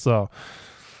 So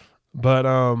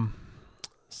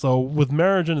with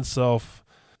marriage in itself,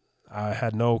 I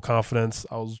had no confidence.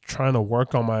 I was trying to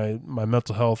work on my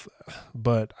mental health,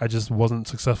 but I just wasn't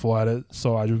successful at it.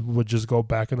 So I would just go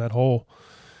back in that hole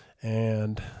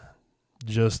and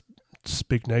just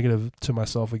speak negative to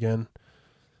myself again,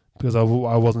 because I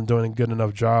wasn't doing a good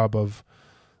enough job of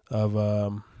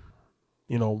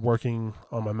you know, working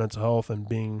on my mental health and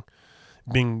being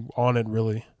on it,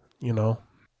 really, you know.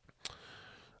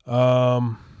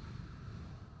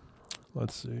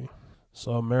 Let's see.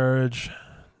 So marriage,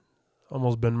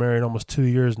 been married almost 2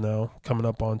 years now, coming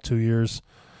up on 2 years.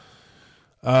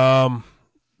 I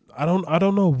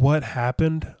don't know what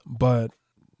happened, but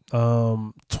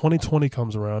 2020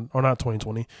 comes around, or not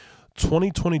 2020,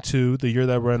 2022, the year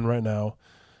that we're in right now.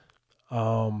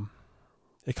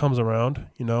 It comes around,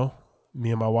 you know. Me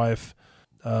and my wife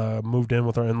moved in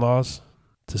with our in-laws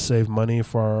to save money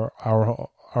for our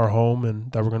home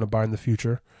and that we're going to buy in the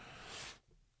future.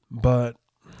 But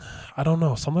I don't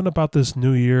know, something about this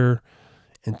new year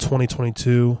in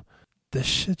 2022, this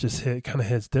shit just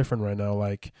hits different right now.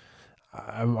 Like,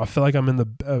 I feel like I'm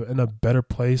in a better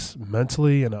place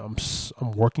mentally, and I'm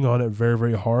working on it very,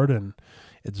 very hard, and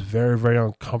it's very, very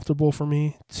uncomfortable for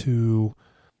me to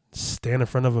stand in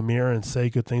front of a mirror and say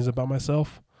good things about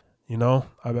myself.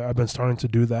 I've been starting to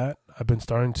do that. I've been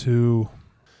starting to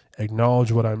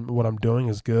acknowledge what I'm doing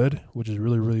is good, which is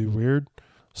really, really weird.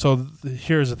 So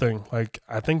here's the thing. Like,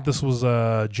 I think this was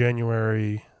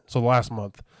January, so last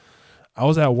month. I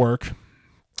was at work,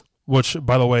 which,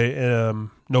 by the way,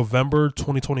 November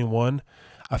 2021,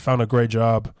 I found a great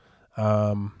job.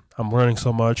 I'm learning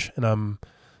so much, and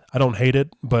I don't hate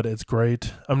it, but it's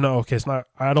great. It's not,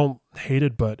 I don't hate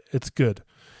it, but it's good.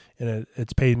 And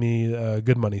it's paid me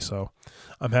good money, so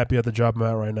I'm happy at the job I'm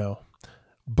at right now.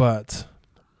 But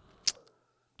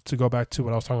to go back to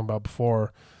what I was talking about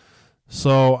before,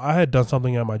 so I had done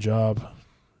something at my job,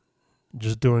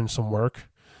 just doing some work,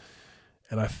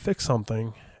 and I fixed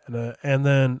something, and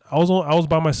then I was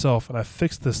by myself, and I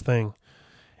fixed this thing,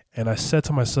 and I said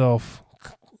to myself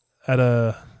at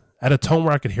a tone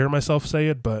where I could hear myself say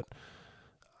it, but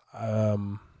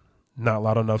not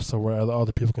loud enough so where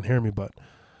other people can hear me. But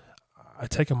I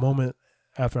take a moment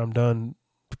after I'm done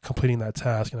completing that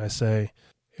task, and I say,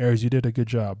 "Aries, you did a good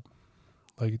job.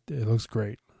 Like, it looks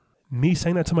great." Me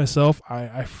saying that to myself,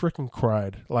 I freaking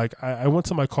cried. Like, I went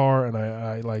to my car and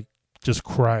I like just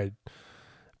cried,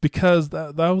 because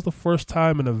that was the first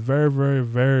time in a very, very,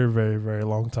 very, very, very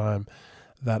long time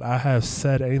that I have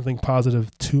said anything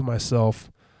positive to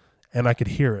myself and I could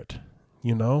hear it,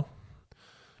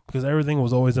 because everything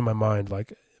was always in my mind.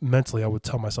 Like, mentally, I would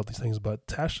tell myself these things, but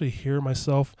to actually hear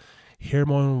myself, hear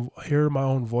my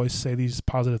own voice say these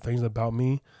positive things about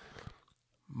me,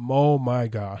 oh my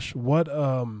gosh, what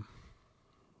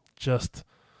just,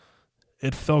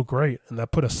 it felt great, and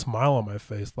that put a smile on my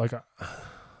face. Like,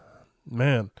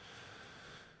 man,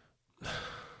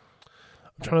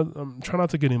 I'm trying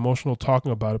not to get emotional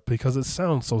talking about it, because it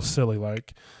sounds so silly.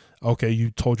 Like, okay,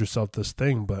 you told yourself this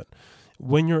thing, but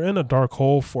when you're in a dark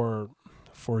hole for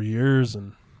years,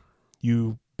 and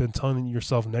you've been telling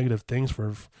yourself negative things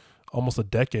for almost a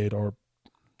decade, or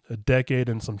a decade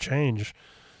and some change,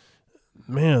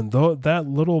 man, though, that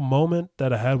little moment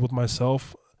that I had with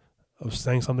myself of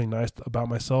saying something nice about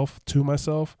myself to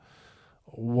myself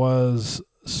was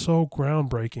so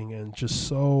groundbreaking and just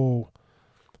so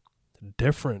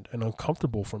different and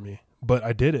uncomfortable for me. But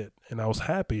I did it, and I was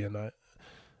happy, and I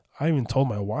even told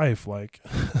my wife, like,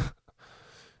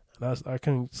 and I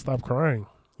couldn't stop crying,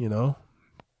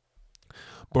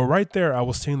 But right there, I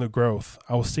was seeing the growth.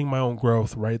 I was seeing my own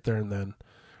growth right there and then,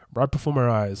 right before my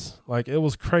eyes. Like, it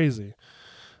was crazy.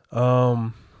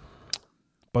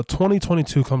 But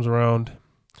 2022 comes around.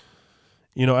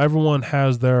 Everyone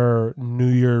has their New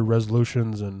Year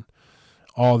resolutions and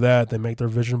all that. They make their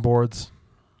vision boards.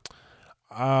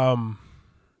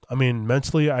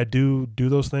 Mentally, I do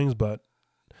those things, but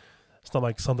it's not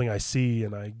like something I see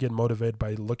and I get motivated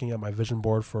by looking at my vision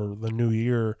board for the new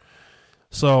year.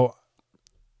 So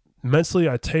mentally,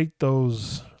 I take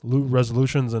those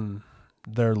resolutions and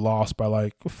they're lost by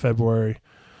like February.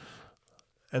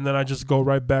 And then I just go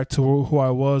right back to who I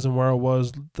was and where I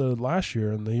was the last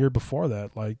year and the year before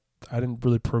that. Like, I didn't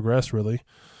really progress, really.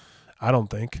 I don't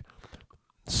think.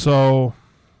 So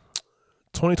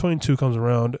 2022 comes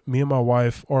around. Me and my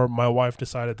wife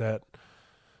decided that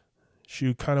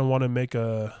she kind of wanted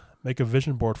to make a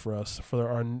vision board for us for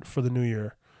the new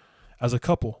year as a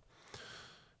couple.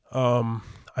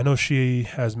 I know she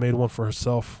has made one for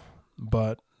herself,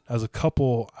 but as a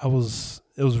couple, it was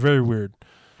very weird.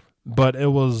 But it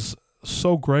was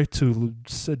so great to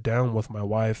sit down with my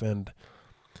wife and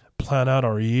plan out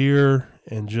our year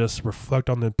and just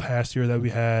reflect on the past year that we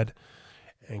had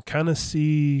and kind of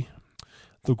see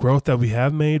the growth that we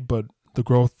have made, but the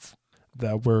growth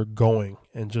that we're going,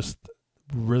 and just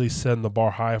really setting the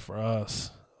bar high for us.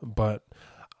 But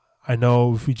I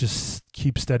know if we just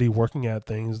keep steady working at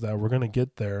things, that we're going to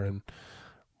get there, and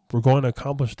we're going to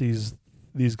accomplish these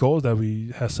goals that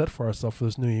we have set for ourselves for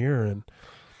this new year. And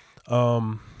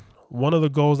one of the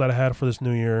goals that I had for this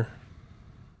new year,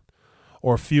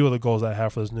 or a few of the goals that I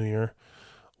have for this new year,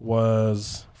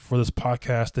 was for this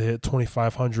podcast to hit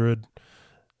 2,500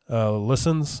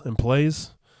 listens and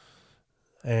plays,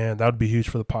 and that would be huge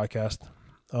for the podcast.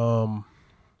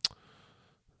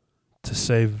 To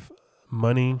save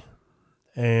money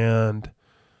and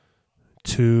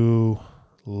to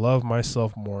love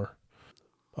myself more.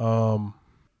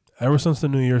 Ever since the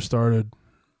new year started,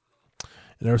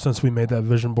 and ever since we made that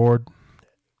vision board,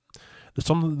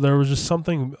 there was just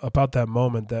something about that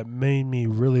moment that made me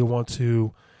really want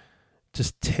to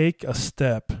just take a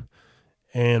step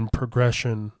and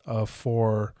progression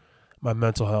for my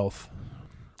mental health.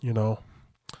 you know,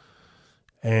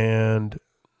 and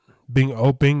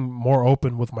being more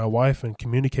open with my wife and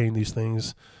communicating these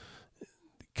things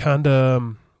kind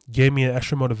of gave me an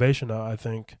extra motivation, I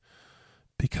think,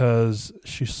 because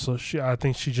I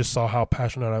think she just saw how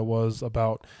passionate I was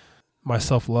about my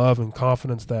self-love and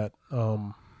confidence that I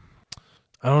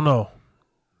don't know,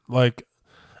 like,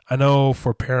 I know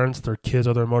for parents their kids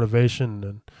are their motivation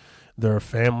and their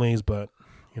families, but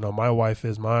you know, my wife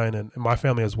is mine and my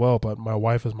family as well, but my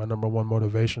wife is my number one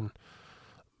motivation.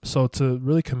 So to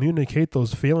really communicate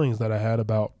those feelings that I had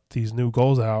about these new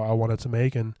goals that I wanted to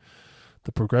make and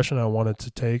the progression I wanted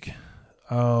to take,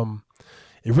 it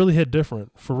really hit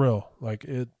different, for real. Like,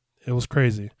 it was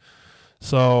crazy.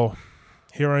 So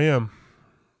here I am,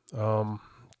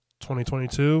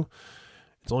 2022.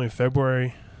 It's only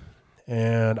February,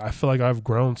 and I feel like I've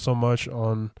grown so much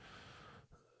on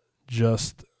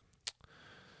just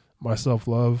my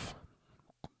self-love,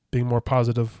 being more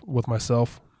positive with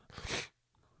myself.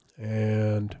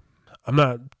 And I'm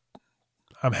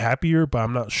happier, but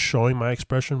I'm not showing my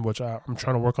expression, which I'm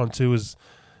trying to work on too, is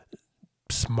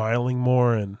smiling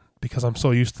more. And because I'm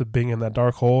so used to being in that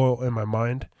dark hole in my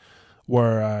mind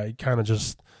where I kind of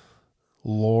just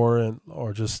lower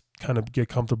or just kind of get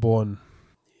comfortable and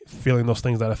feeling those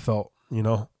things that I felt, you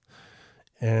know,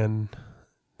 and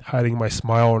hiding my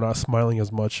smile or not smiling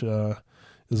as much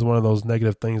is one of those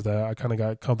negative things that I kind of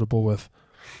got comfortable with.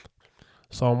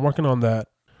 So I'm working on that.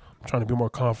 I'm trying to be more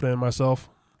confident in myself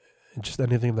in just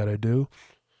anything that I do,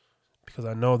 because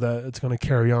I know that it's going to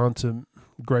carry on to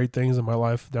great things in my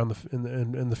life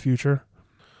in the future.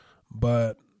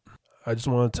 But I just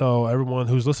want to tell everyone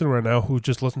who's listening right now, who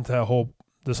just listened to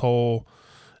this whole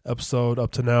episode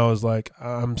up to now, is like,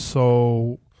 I'm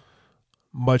so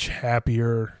much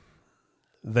happier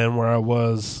than where I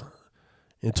was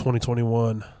in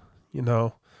 2021. You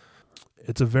know,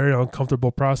 it's a very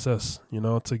uncomfortable process, you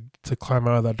know, to climb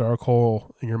out of that dark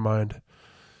hole in your mind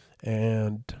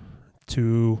and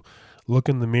to look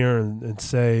in the mirror and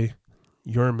say,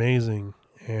 you're amazing,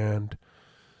 and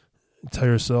tell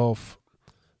yourself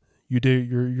you're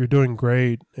doing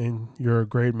great and you're a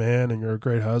great man and you're a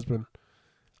great husband.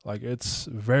 Like, it's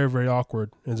very, very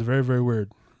awkward. It's very, very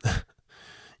weird.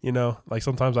 You know, like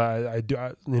sometimes I do,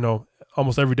 you know,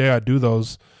 almost every day I do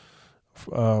those.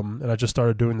 And I just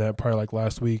started doing that probably like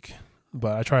last week,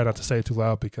 but I try not to say it too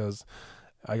loud because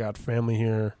I got family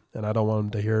here and I don't want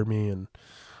them to hear me.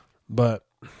 But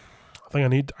I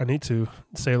think I need to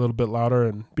say a little bit louder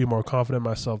and be more confident in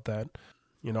myself that,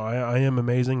 you know, I am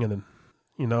amazing, and,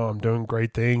 you know, I'm doing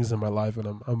great things in my life,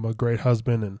 and I'm a great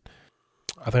husband, and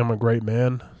I think I'm a great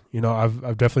man. You know,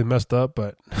 I've definitely messed up,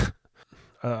 but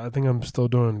I think I'm still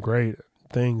doing great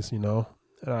things, you know.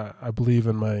 I believe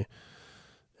in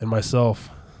myself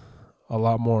a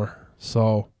lot more.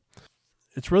 So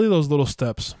it's really those little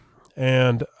steps.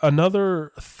 And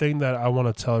another thing that I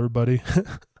want to tell everybody,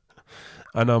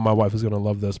 I know my wife is going to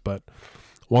love this, but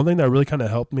one thing that really kind of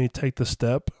helped me take the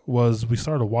step was we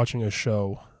started watching a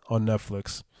show on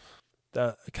Netflix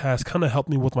that has kind of helped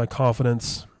me with my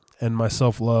confidence and my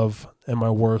self-love and my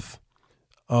worth.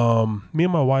 Me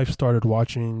and my wife started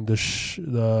watching this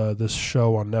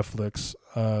show on Netflix.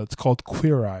 It's called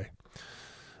Queer Eye.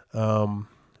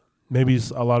 Maybe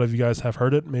a lot of you guys have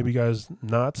heard it, maybe you guys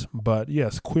not, but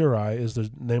yes, Queer Eye is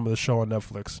the name of the show on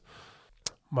Netflix.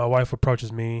 My wife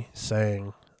approaches me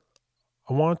saying,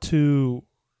 I want you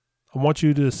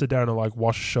to sit down and like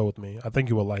watch a show with me. I think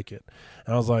you will like it.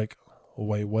 And I was like,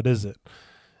 wait, what is it?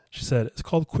 She said, it's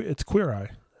Queer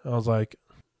Eye. And I was like,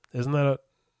 isn't that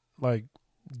like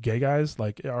gay guys?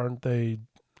 Like, aren't they?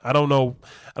 I don't know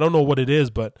what it is,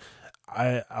 but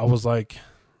I was like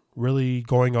really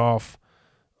going off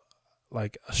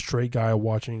like a straight guy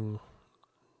watching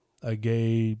a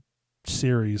gay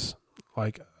series.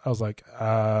 Like, I was like,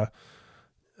 I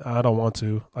don't want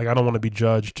to. Like, I don't want to be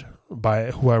judged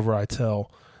by whoever I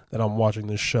tell that I'm watching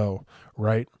this show,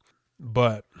 right?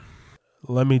 But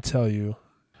let me tell you,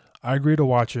 I agreed to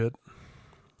watch it.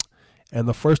 And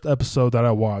the first episode that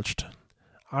I watched,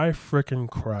 I freaking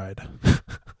cried.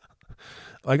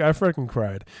 Like, I freaking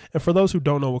cried. And for those who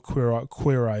don't know what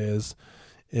Queer Eye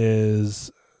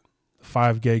is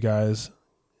 5 gay guys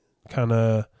kind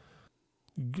of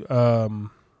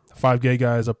 5 gay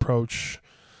guys approach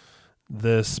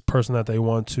this person that they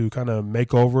want to kind of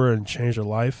make over and change their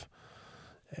life.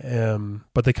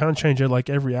 But they kind of change it like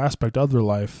every aspect of their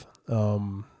life.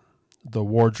 The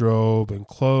wardrobe and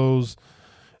clothes,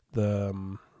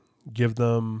 give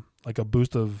them like a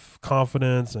boost of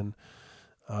confidence, and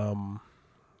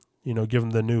you know, give them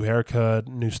the new haircut,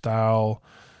 new style.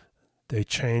 They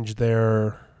change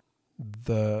their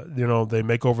they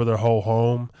make over their whole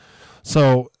home.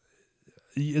 So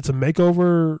it's a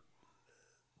makeover,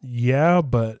 yeah,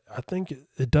 but I think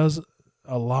it does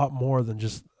a lot more than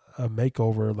just a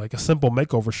makeover, like a simple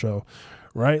makeover show,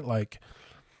 right? Like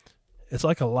it's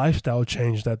like a lifestyle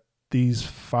change that these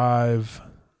five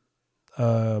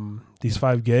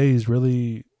gays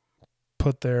really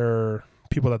put their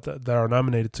people that are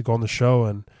nominated to go on the show.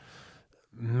 And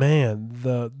man,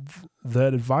 the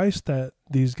advice that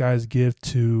these guys give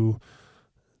to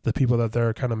the people that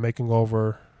they're kind of making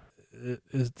over,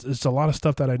 it's a lot of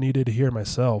stuff that I needed to hear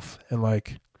myself. And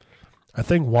like, I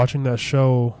think watching that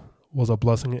show was a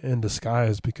blessing in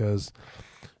disguise, because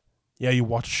yeah, you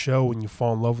watch a show and you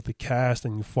fall in love with the cast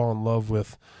and you fall in love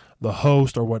with the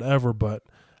host or whatever, but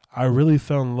I really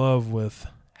fell in love with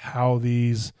how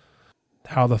the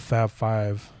Fab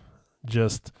Five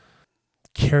just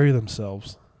carry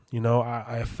themselves.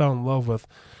 I fell in love with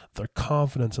their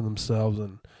confidence in themselves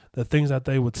and the things that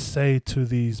they would say to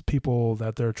these people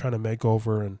that they're trying to make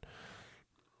over, and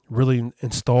really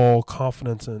install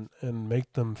confidence and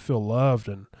make them feel loved.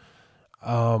 And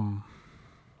I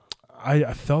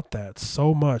felt that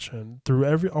so much, and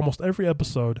through almost every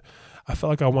episode, I felt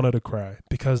like I wanted to cry,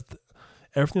 because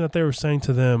everything that they were saying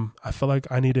to them, I felt like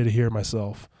I needed to hear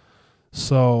myself.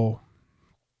 So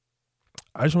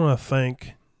I just want to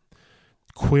thank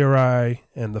Queer Eye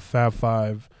and the Fab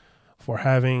Five for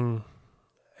having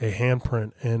a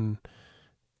handprint in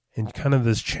kind of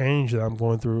this change that I'm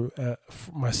going through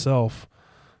myself.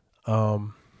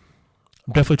 I'm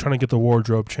definitely trying to get the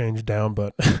wardrobe change down,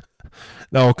 but that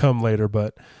will come later.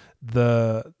 But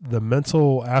the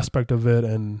mental aspect of it,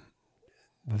 and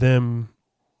then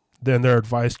their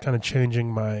advice kind of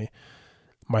changing my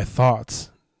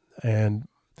thoughts and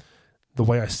the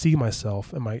way I see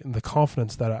myself, and the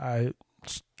confidence that I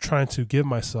trying to give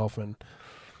myself. And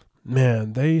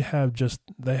man, they have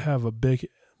a big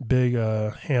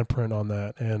handprint on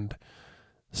that. And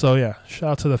so yeah,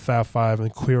 shout out to the Fab Five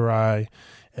and Queer Eye,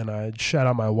 and I shout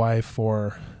out my wife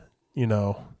for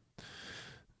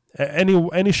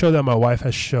any show that my wife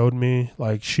has showed me,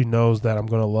 like, she knows that I'm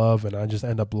gonna love, and I just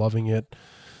end up loving it.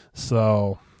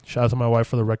 So shout out to my wife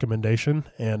for the recommendation.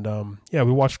 And yeah,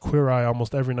 we watch Queer Eye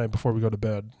almost every night before we go to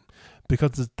bed,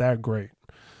 because it's that great.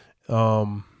 I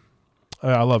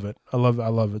love it. I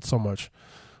love it so much.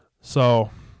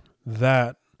 So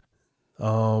that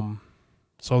kind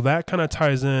of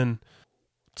ties in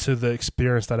to the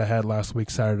experience that I had last week,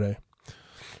 Saturday.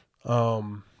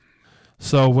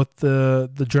 So with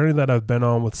the journey that I've been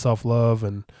on with self-love,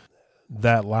 and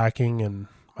that lacking, and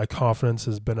my confidence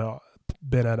has been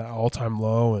at an all-time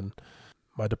low, and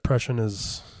my depression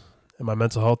and my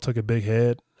mental health took a big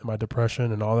hit, and my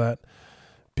depression and all that.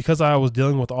 Because I was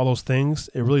dealing with all those things,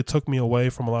 it really took me away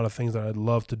from a lot of things that I'd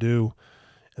love to do,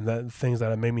 and things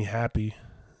that made me happy.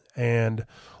 And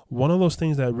one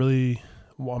thing that really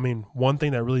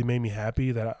made me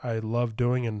happy, that I love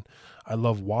doing and I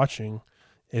love watching,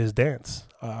 is dance.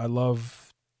 I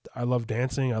love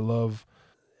dancing. I love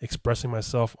expressing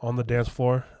myself on the dance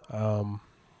floor.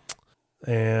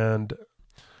 And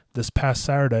this past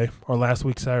Saturday, or last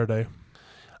week Saturday,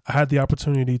 I had the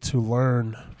opportunity to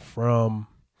learn from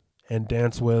and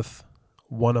dance with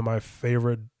one of my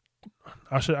favorite.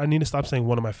 I need to stop saying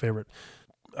one of my favorite.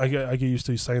 I get used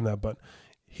to saying that, but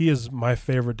he is my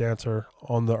favorite dancer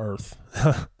on the earth.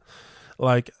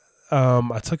 I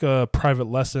took a private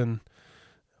lesson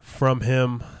from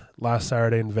him last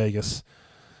Saturday in Vegas.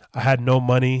 I had no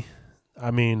money.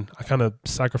 I kind of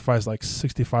sacrificed like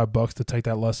 $65 to take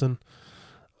that lesson,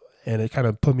 and it kind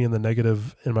of put me in the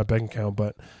negative in my bank account.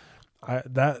 But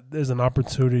that is an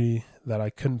opportunity that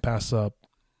I couldn't pass up,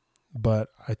 but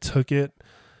I took it,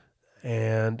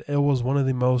 and it was one of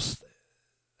the most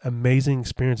amazing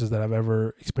experiences that I've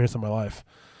ever experienced in my life.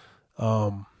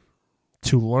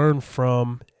 To learn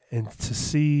from and to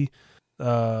see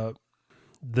my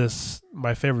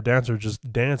favorite dancer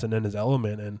just dance and in his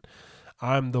element, and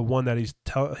I'm the one that he's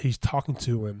talking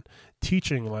to and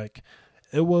teaching. Like,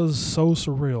 it was so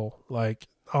surreal. Like,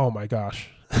 oh my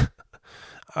gosh.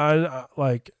 I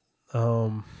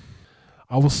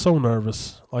was so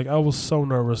nervous. Like, I was so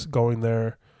nervous going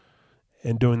there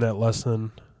and doing that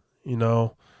lesson.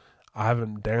 I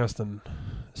haven't danced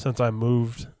since I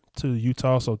moved to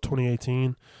Utah, so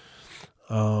 2018.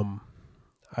 I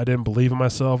didn't believe in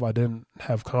myself. I didn't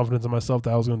have confidence in myself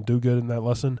that I was going to do good in that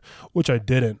lesson, which I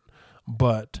didn't.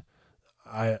 But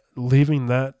leaving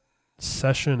that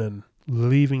session and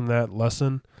leaving that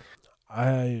lesson,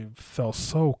 I felt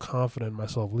so confident in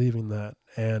myself leaving that.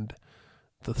 And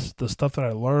the stuff that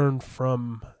I learned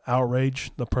from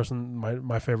Outrage, the person,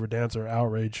 my favorite dancer,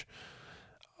 Outrage,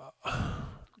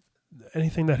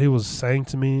 anything that he was saying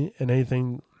to me and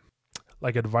anything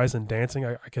like advice in dancing,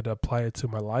 I could apply it to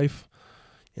my life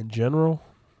in general.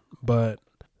 But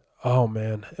oh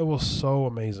man, it was so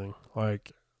amazing.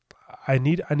 Like I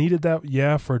needed that,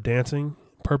 yeah, for dancing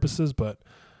purposes, but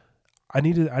I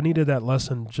needed that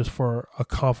lesson just for a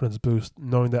confidence boost,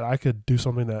 knowing that I could do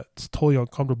something that's totally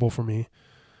uncomfortable for me,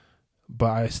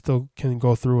 but I still can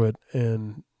go through it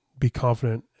and be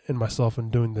confident in myself in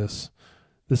doing this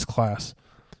class,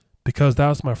 because that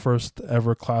was my first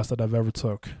ever class that I've ever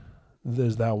took.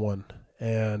 There's that one,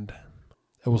 and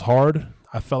it was hard.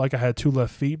 I felt like I had two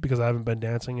left feet because I haven't been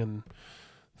dancing in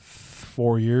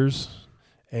 4 years,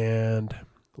 and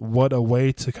what a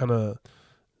way to kind of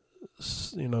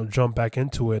jump back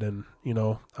into it. And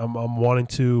I'm wanting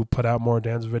to put out more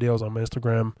dance videos on my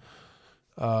Instagram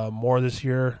more this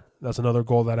year. That's another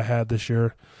goal that I had this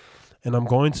year, and I'm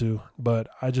going to. But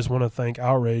I just want to thank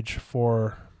Outrage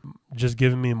for just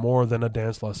giving me more than a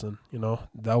dance lesson.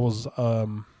 That was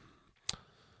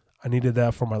I needed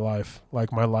that for my life.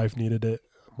 Like my life needed it,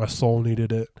 my soul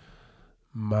needed it,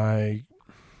 my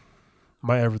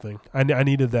everything. I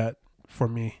needed that for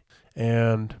me.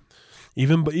 And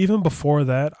even before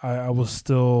that, I was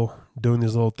still doing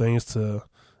these little things to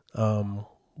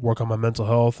work on my mental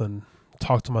health and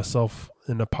talk to myself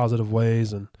in a positive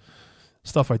ways and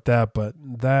stuff like that. But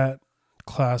that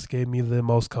class gave me the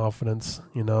most confidence,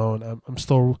 and I'm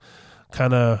still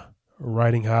kind of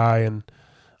riding high, and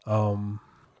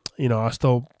I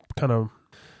still trying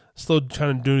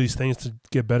to do these things to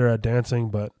get better at dancing.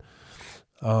 But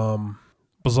I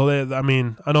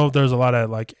know there's a lot of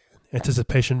like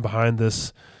anticipation behind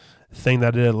this thing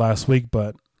that I did last week,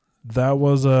 but that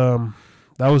was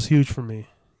huge for me.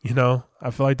 I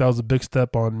feel like that was a big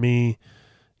step on me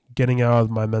getting out of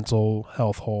my mental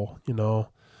health hole,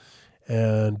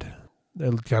 and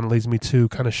it kind of leads me to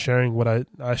kind of sharing what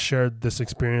I shared this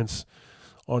experience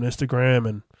on Instagram,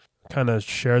 and kind of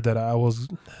shared that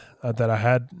I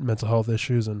had mental health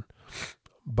issues.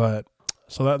 But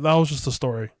so that was just a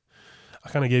story. I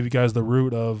kind of gave you guys the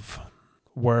root of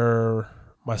where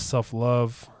my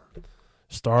self-love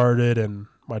started and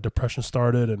my depression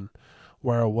started and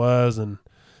where I was. And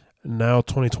now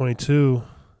 2022,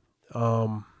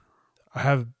 I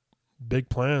have big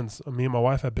plans. Me and my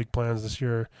wife have big plans this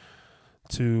year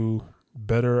to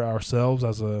better ourselves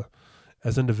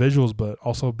as individuals, but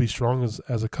also be strong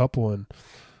as a couple. And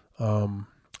I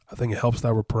think it helps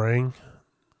that we're praying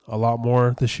a lot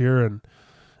more this year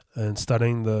and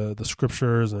studying the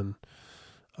scriptures, and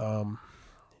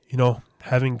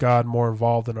having God more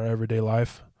involved in our everyday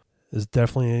life is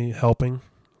definitely helping,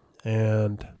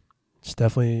 and it's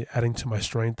definitely adding to my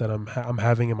strength that I'm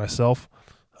having in myself.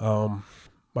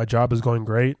 My job is going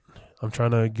great. I'm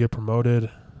trying to get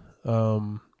promoted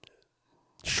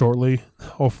shortly,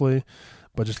 hopefully,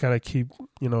 but just kind of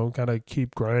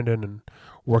keep grinding and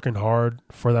working hard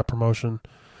for that promotion.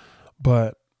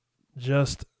 But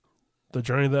just the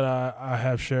journey that I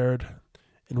have shared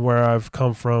and where I've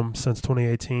come from since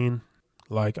 2018,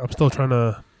 like I'm still trying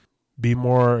to be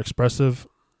more expressive,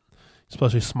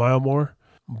 especially smile more.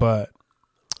 But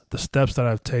the steps that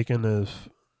I've taken is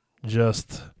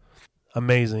just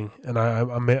amazing, and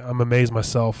I'm amazed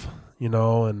myself,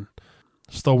 and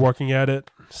still working at it,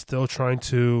 still trying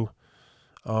to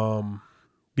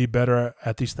be better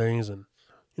at these things, and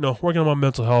working on my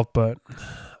mental health. But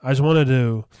I just wanted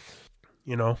to,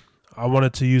 I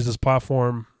wanted to use this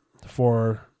platform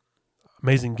for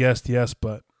amazing guests, yes,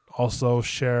 but also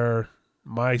share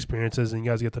my experiences, and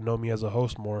you guys get to know me as a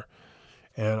host more.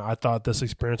 And I thought this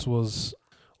experience was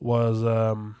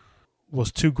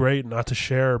too great not to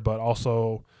share, but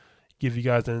also give you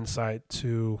guys an insight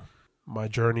to my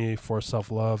journey for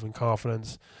self-love and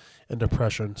confidence and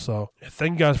depression. So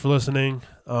thank you guys for listening.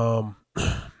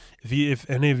 If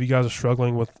any of you guys are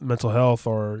struggling with mental health,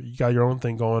 or you got your own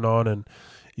thing going on and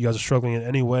you guys are struggling in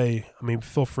any way,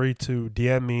 feel free to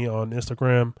DM me on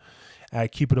Instagram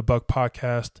at Keep It a Buck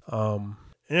Podcast.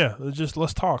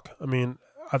 Let's talk.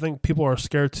 I think people are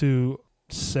scared to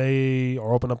say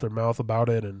or open up their mouth about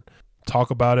it and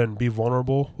talk about it and be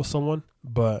vulnerable with someone.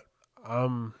 But I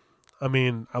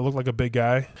look like a big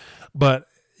guy, but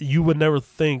you would never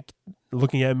think,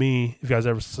 looking at me, if you guys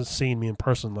ever seen me in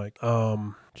person, like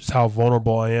just how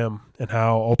vulnerable I am and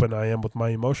how open I am with my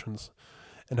emotions,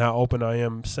 and how open I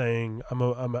am saying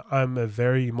I'm a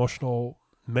very emotional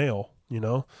male.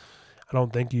 I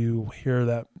don't think you hear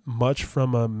that much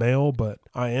from a male, but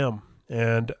I am.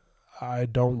 And I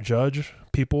don't judge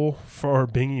people for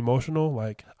being emotional.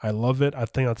 Like, I love it. I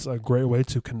think that's a great way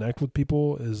to connect with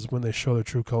people, is when they show their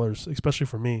true colors, especially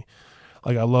for me.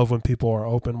 Like, I love when people are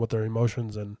open with their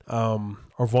emotions and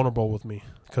are vulnerable with me,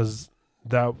 because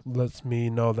that lets me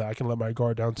know that I can let my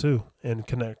guard down too and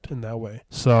connect in that way.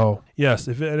 So yes,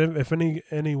 if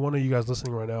any one of you guys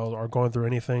listening right now are going through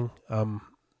anything,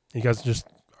 you guys just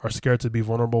are scared to be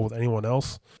vulnerable with anyone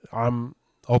else, I'm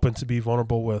open to be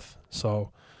vulnerable with.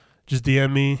 So just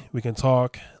DM me. We can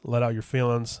talk, let out your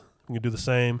feelings. We can do the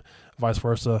same, vice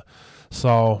versa.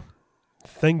 So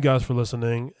thank you guys for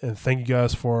listening, and thank you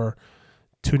guys for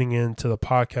tuning in to the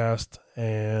podcast.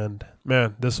 And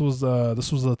man, this was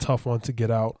a tough one to get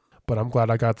out, but I'm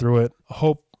glad I got through it. I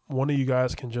hope one of you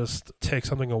guys can just take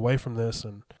something away from this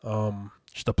and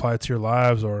just apply it to your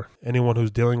lives, or anyone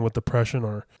who's dealing with depression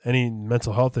or any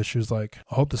mental health issues. Like,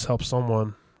 I hope this helps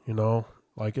someone,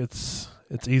 like it's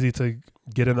easy to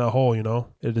get in that hole,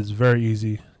 it is very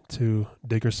easy to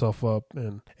dig yourself up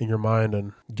in your mind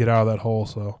and get out of that hole.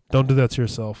 So don't do that to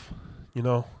yourself,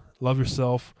 love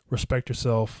yourself, respect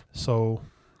yourself, so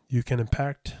you can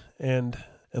impact and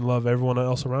love everyone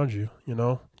else around you.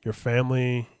 Your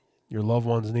family, your loved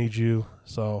ones need you.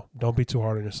 So don't be too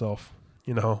hard on yourself.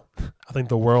 I think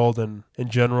the world and in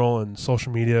general and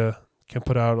social media can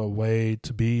put out a way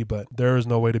to be, but there is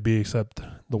no way to be except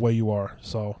the way you are.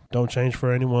 So don't change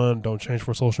for anyone. Don't change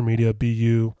for social media. Be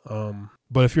you.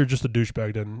 But if you're just a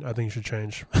douchebag, then I think you should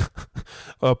change.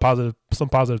 Some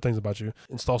positive things about you.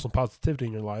 Install some positivity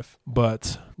in your life.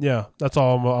 But yeah, that's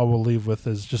all I will leave with,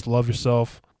 is just love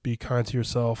yourself. Be kind to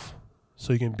yourself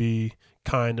so you can be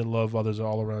kind and love others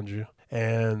all around you.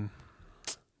 And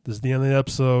this is the end of the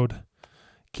episode.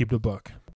 Keep the buck.